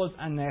false gods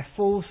and their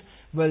false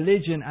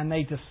religion, and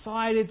they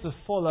decided to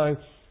follow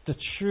the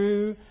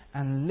true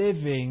and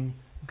living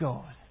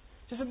God.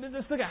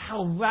 Let's look at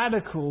how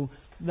radical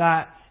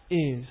that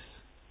is.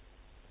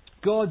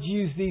 God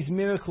used these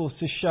miracles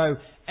to show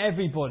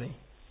everybody,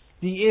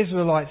 the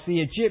Israelites, the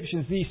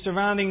Egyptians, the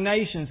surrounding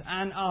nations,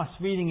 and us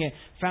reading it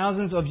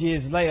thousands of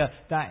years later,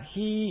 that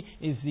He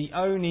is the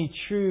only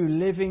true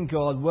living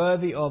God,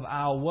 worthy of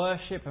our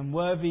worship and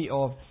worthy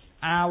of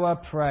our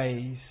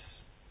praise.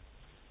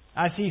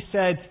 As He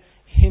said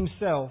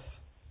Himself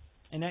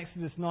in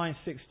Exodus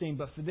 9:16,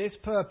 but for this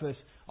purpose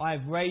I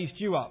have raised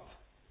you up,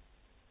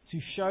 to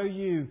show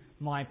you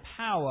my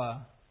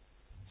power,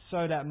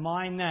 so that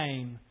my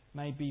name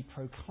may be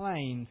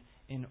proclaimed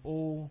in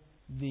all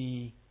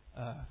the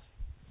earth.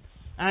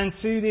 And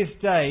to this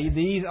day,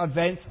 these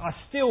events are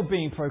still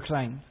being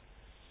proclaimed.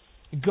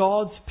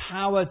 God's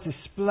power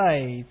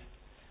displayed,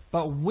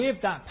 but with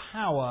that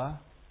power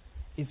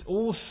is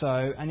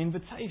also an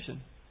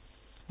invitation.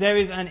 There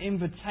is an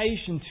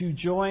invitation to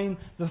join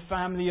the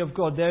family of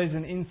God. There is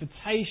an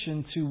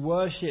invitation to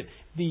worship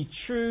the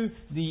true,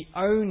 the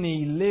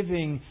only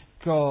living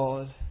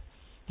God.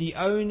 The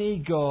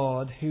only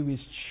God who is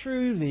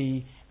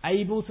truly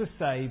able to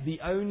save, the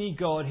only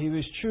God who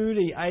is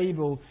truly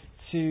able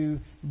to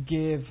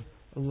give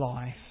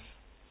life.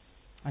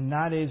 And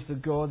that is the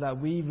God that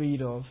we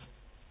read of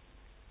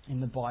in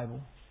the Bible.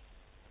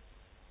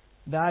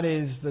 That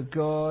is the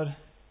God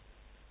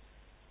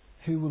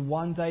who would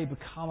one day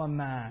become a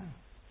man,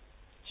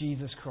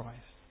 Jesus Christ,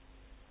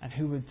 and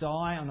who would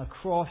die on a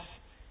cross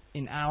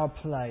in our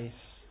place,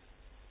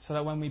 so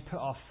that when we put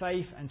our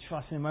faith and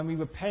trust in Him, when we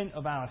repent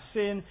of our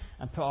sin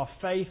and put our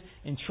faith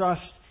and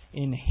trust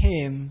in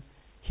Him,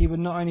 He would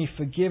not only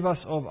forgive us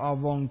of our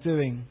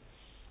wrongdoing,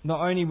 not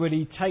only would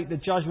He take the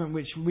judgment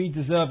which we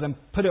deserve and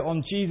put it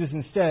on Jesus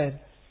instead,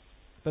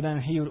 but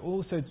then He would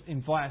also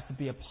invite us to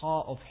be a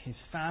part of His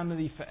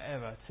family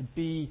forever, to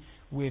be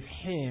with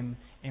Him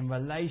in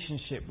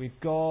relationship with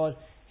God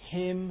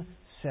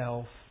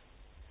Himself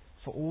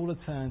for all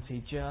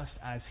eternity, just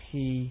as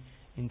He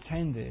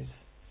intended.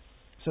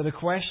 So the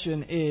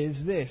question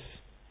is this: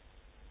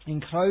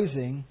 in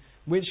closing,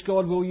 which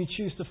God will you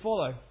choose to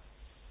follow?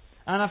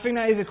 And I think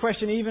that is a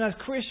question even as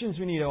Christians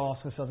we need to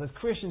ask ourselves. As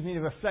Christians we need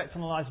to reflect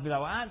on our lives and be like,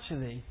 well,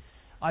 actually,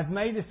 I've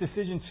made this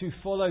decision to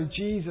follow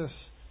Jesus,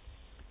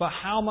 but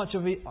how much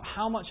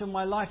of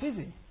my life is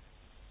He?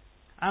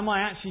 Am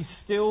I actually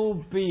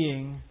still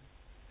being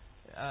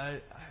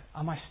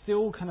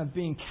kind of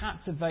being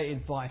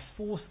captivated by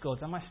false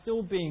gods? Am I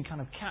still being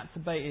kind of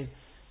captivated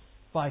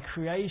by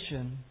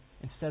creation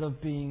instead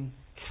of being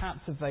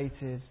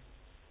captivated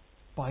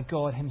by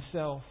God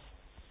Himself?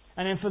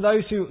 And then for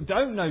those who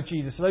don't know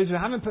Jesus, for those who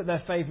haven't put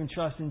their faith and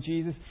trust in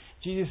Jesus,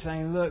 Jesus is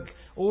saying, look,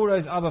 all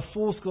those other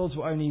false gods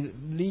will only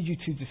lead you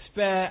to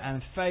despair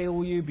and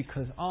fail you,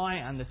 because I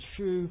am the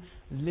true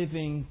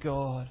living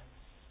God.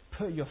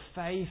 Put your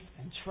faith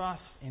and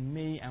trust in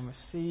me and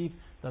receive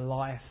the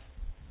life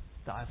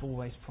that I've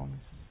always promised.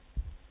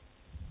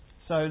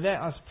 So let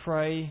us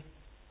pray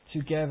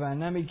together. And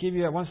let me give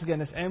you, once again,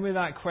 let's end with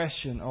that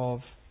question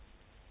of,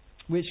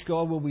 which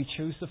God will we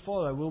choose to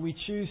follow? Will we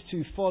choose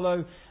to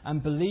follow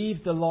and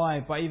believe the lie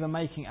by either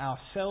making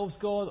ourselves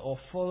God or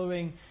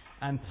following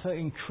and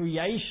putting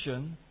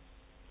creation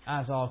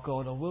as our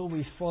God? Or will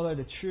we follow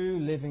the true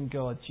living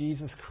God,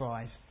 Jesus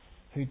Christ,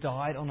 who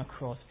died on a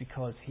cross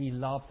because He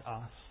loved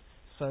us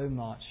so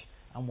much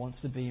and wants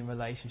to be in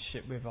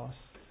relationship with us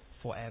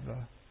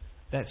forever.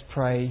 Let's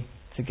pray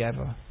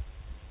together.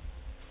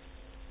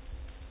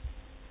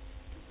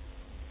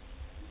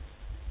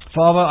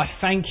 Father, I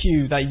thank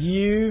you that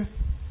you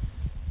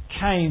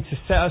came to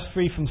set us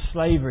free from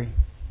slavery.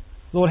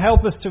 Lord,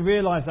 help us to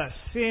realise that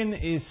sin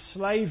is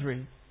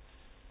slavery.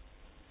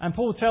 And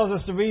Paul tells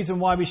us the reason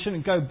why we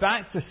shouldn't go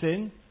back to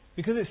sin,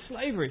 because it's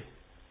slavery.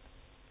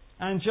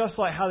 And just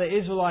like how the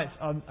Israelites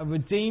are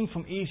redeemed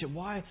from Egypt,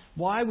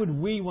 why would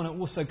we want to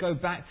also go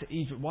back to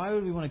Egypt? Why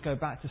would we want to go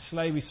back to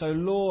slavery? So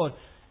Lord,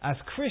 as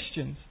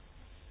Christians,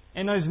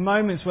 in those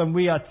moments when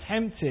we are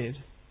tempted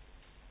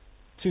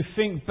to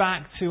think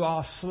back to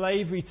our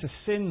slavery to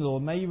sin,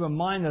 Lord, may you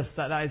remind us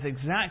that that is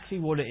exactly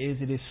what it is.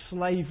 It is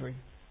slavery.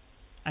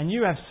 And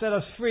you have set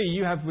us free.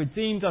 You have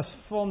redeemed us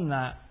from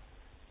that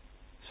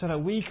so that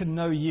we can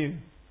know you.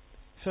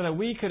 So that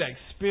we could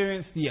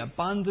experience the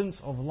abundance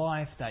of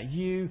life that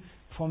you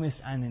promised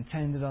and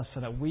intended us.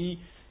 So that we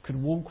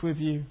could walk with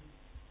you.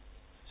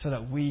 So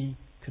that we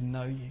could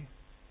know you.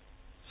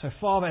 So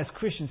Father, as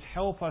Christians,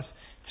 help us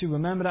to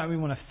remember that. We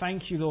want to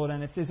thank you, Lord.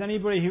 And if there's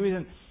anybody who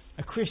isn't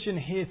a Christian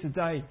here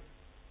today,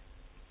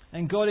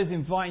 then God is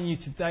inviting you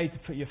today to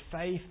put your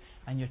faith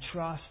and your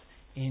trust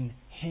in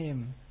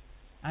Him.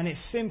 And it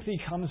simply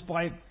comes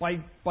by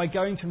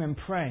going to Him and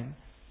praying.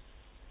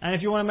 And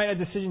if you want to make a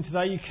decision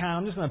today, you can.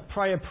 I'm just going to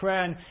pray a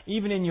prayer, and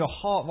even in your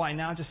heart right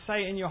now, just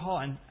say it in your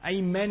heart and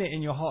amen it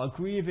in your heart,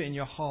 agree with it in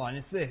your heart.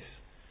 And it's this.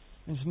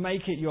 And just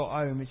make it your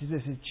own, which is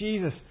this. It's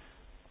Jesus,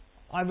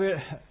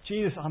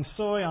 I'm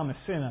sorry, I'm a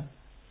sinner.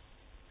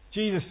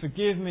 Jesus,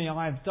 forgive me,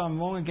 I have done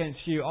wrong against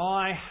you.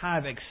 I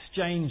have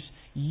exchanged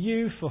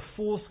you for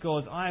false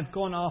gods. I have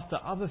gone after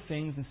other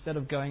things instead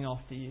of going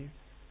after you.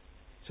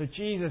 So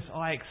Jesus,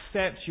 I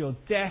accept your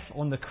death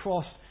on the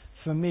cross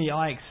for me.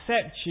 I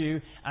accept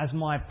you as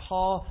my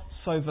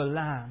Passover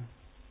lamb.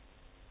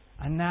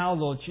 And now,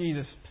 Lord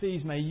Jesus,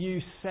 please may you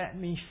set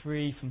me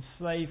free from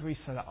slavery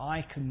so that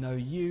I can know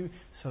you,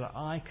 so that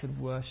I could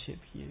worship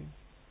you.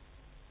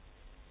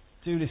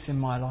 Do this in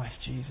my life,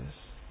 Jesus.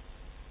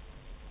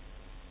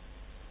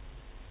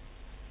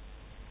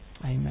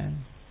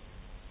 Amen.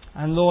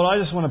 And Lord,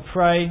 I just want to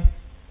pray,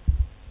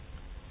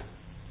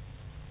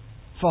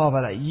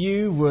 Father, that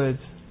you would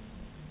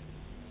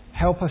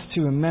help us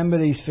to remember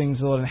these things,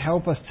 Lord, and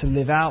help us to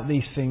live out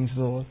these things,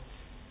 Lord.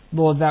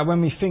 Lord, that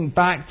when we think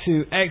back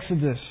to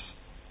Exodus,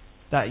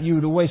 that you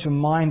would always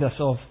remind us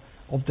of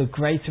the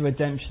greater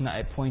redemption that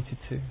it pointed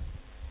to,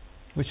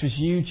 which was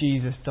you,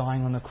 Jesus,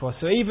 dying on the cross.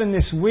 So even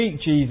this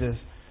week, Jesus,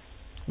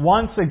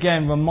 once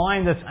again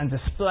remind us and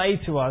display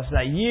to us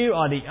that you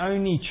are the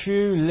only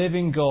true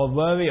living God,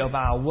 worthy of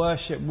our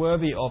worship,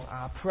 worthy of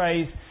our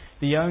praise,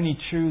 the only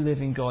true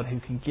living God who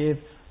can give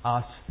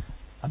us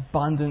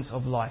abundance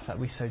of life that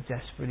we so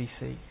desperately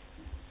seek.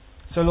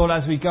 So Lord,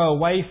 as we go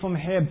away from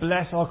here,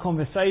 bless our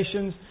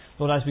conversations.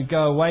 Lord, as we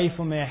go away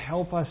from here,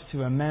 help us to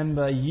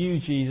remember you,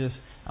 Jesus,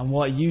 and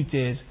what you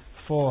did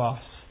for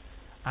us,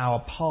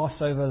 our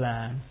Passover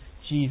lamb,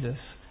 Jesus,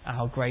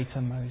 our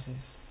greater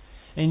Moses.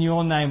 In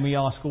your name we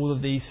ask all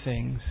of these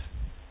things.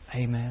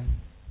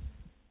 Amen.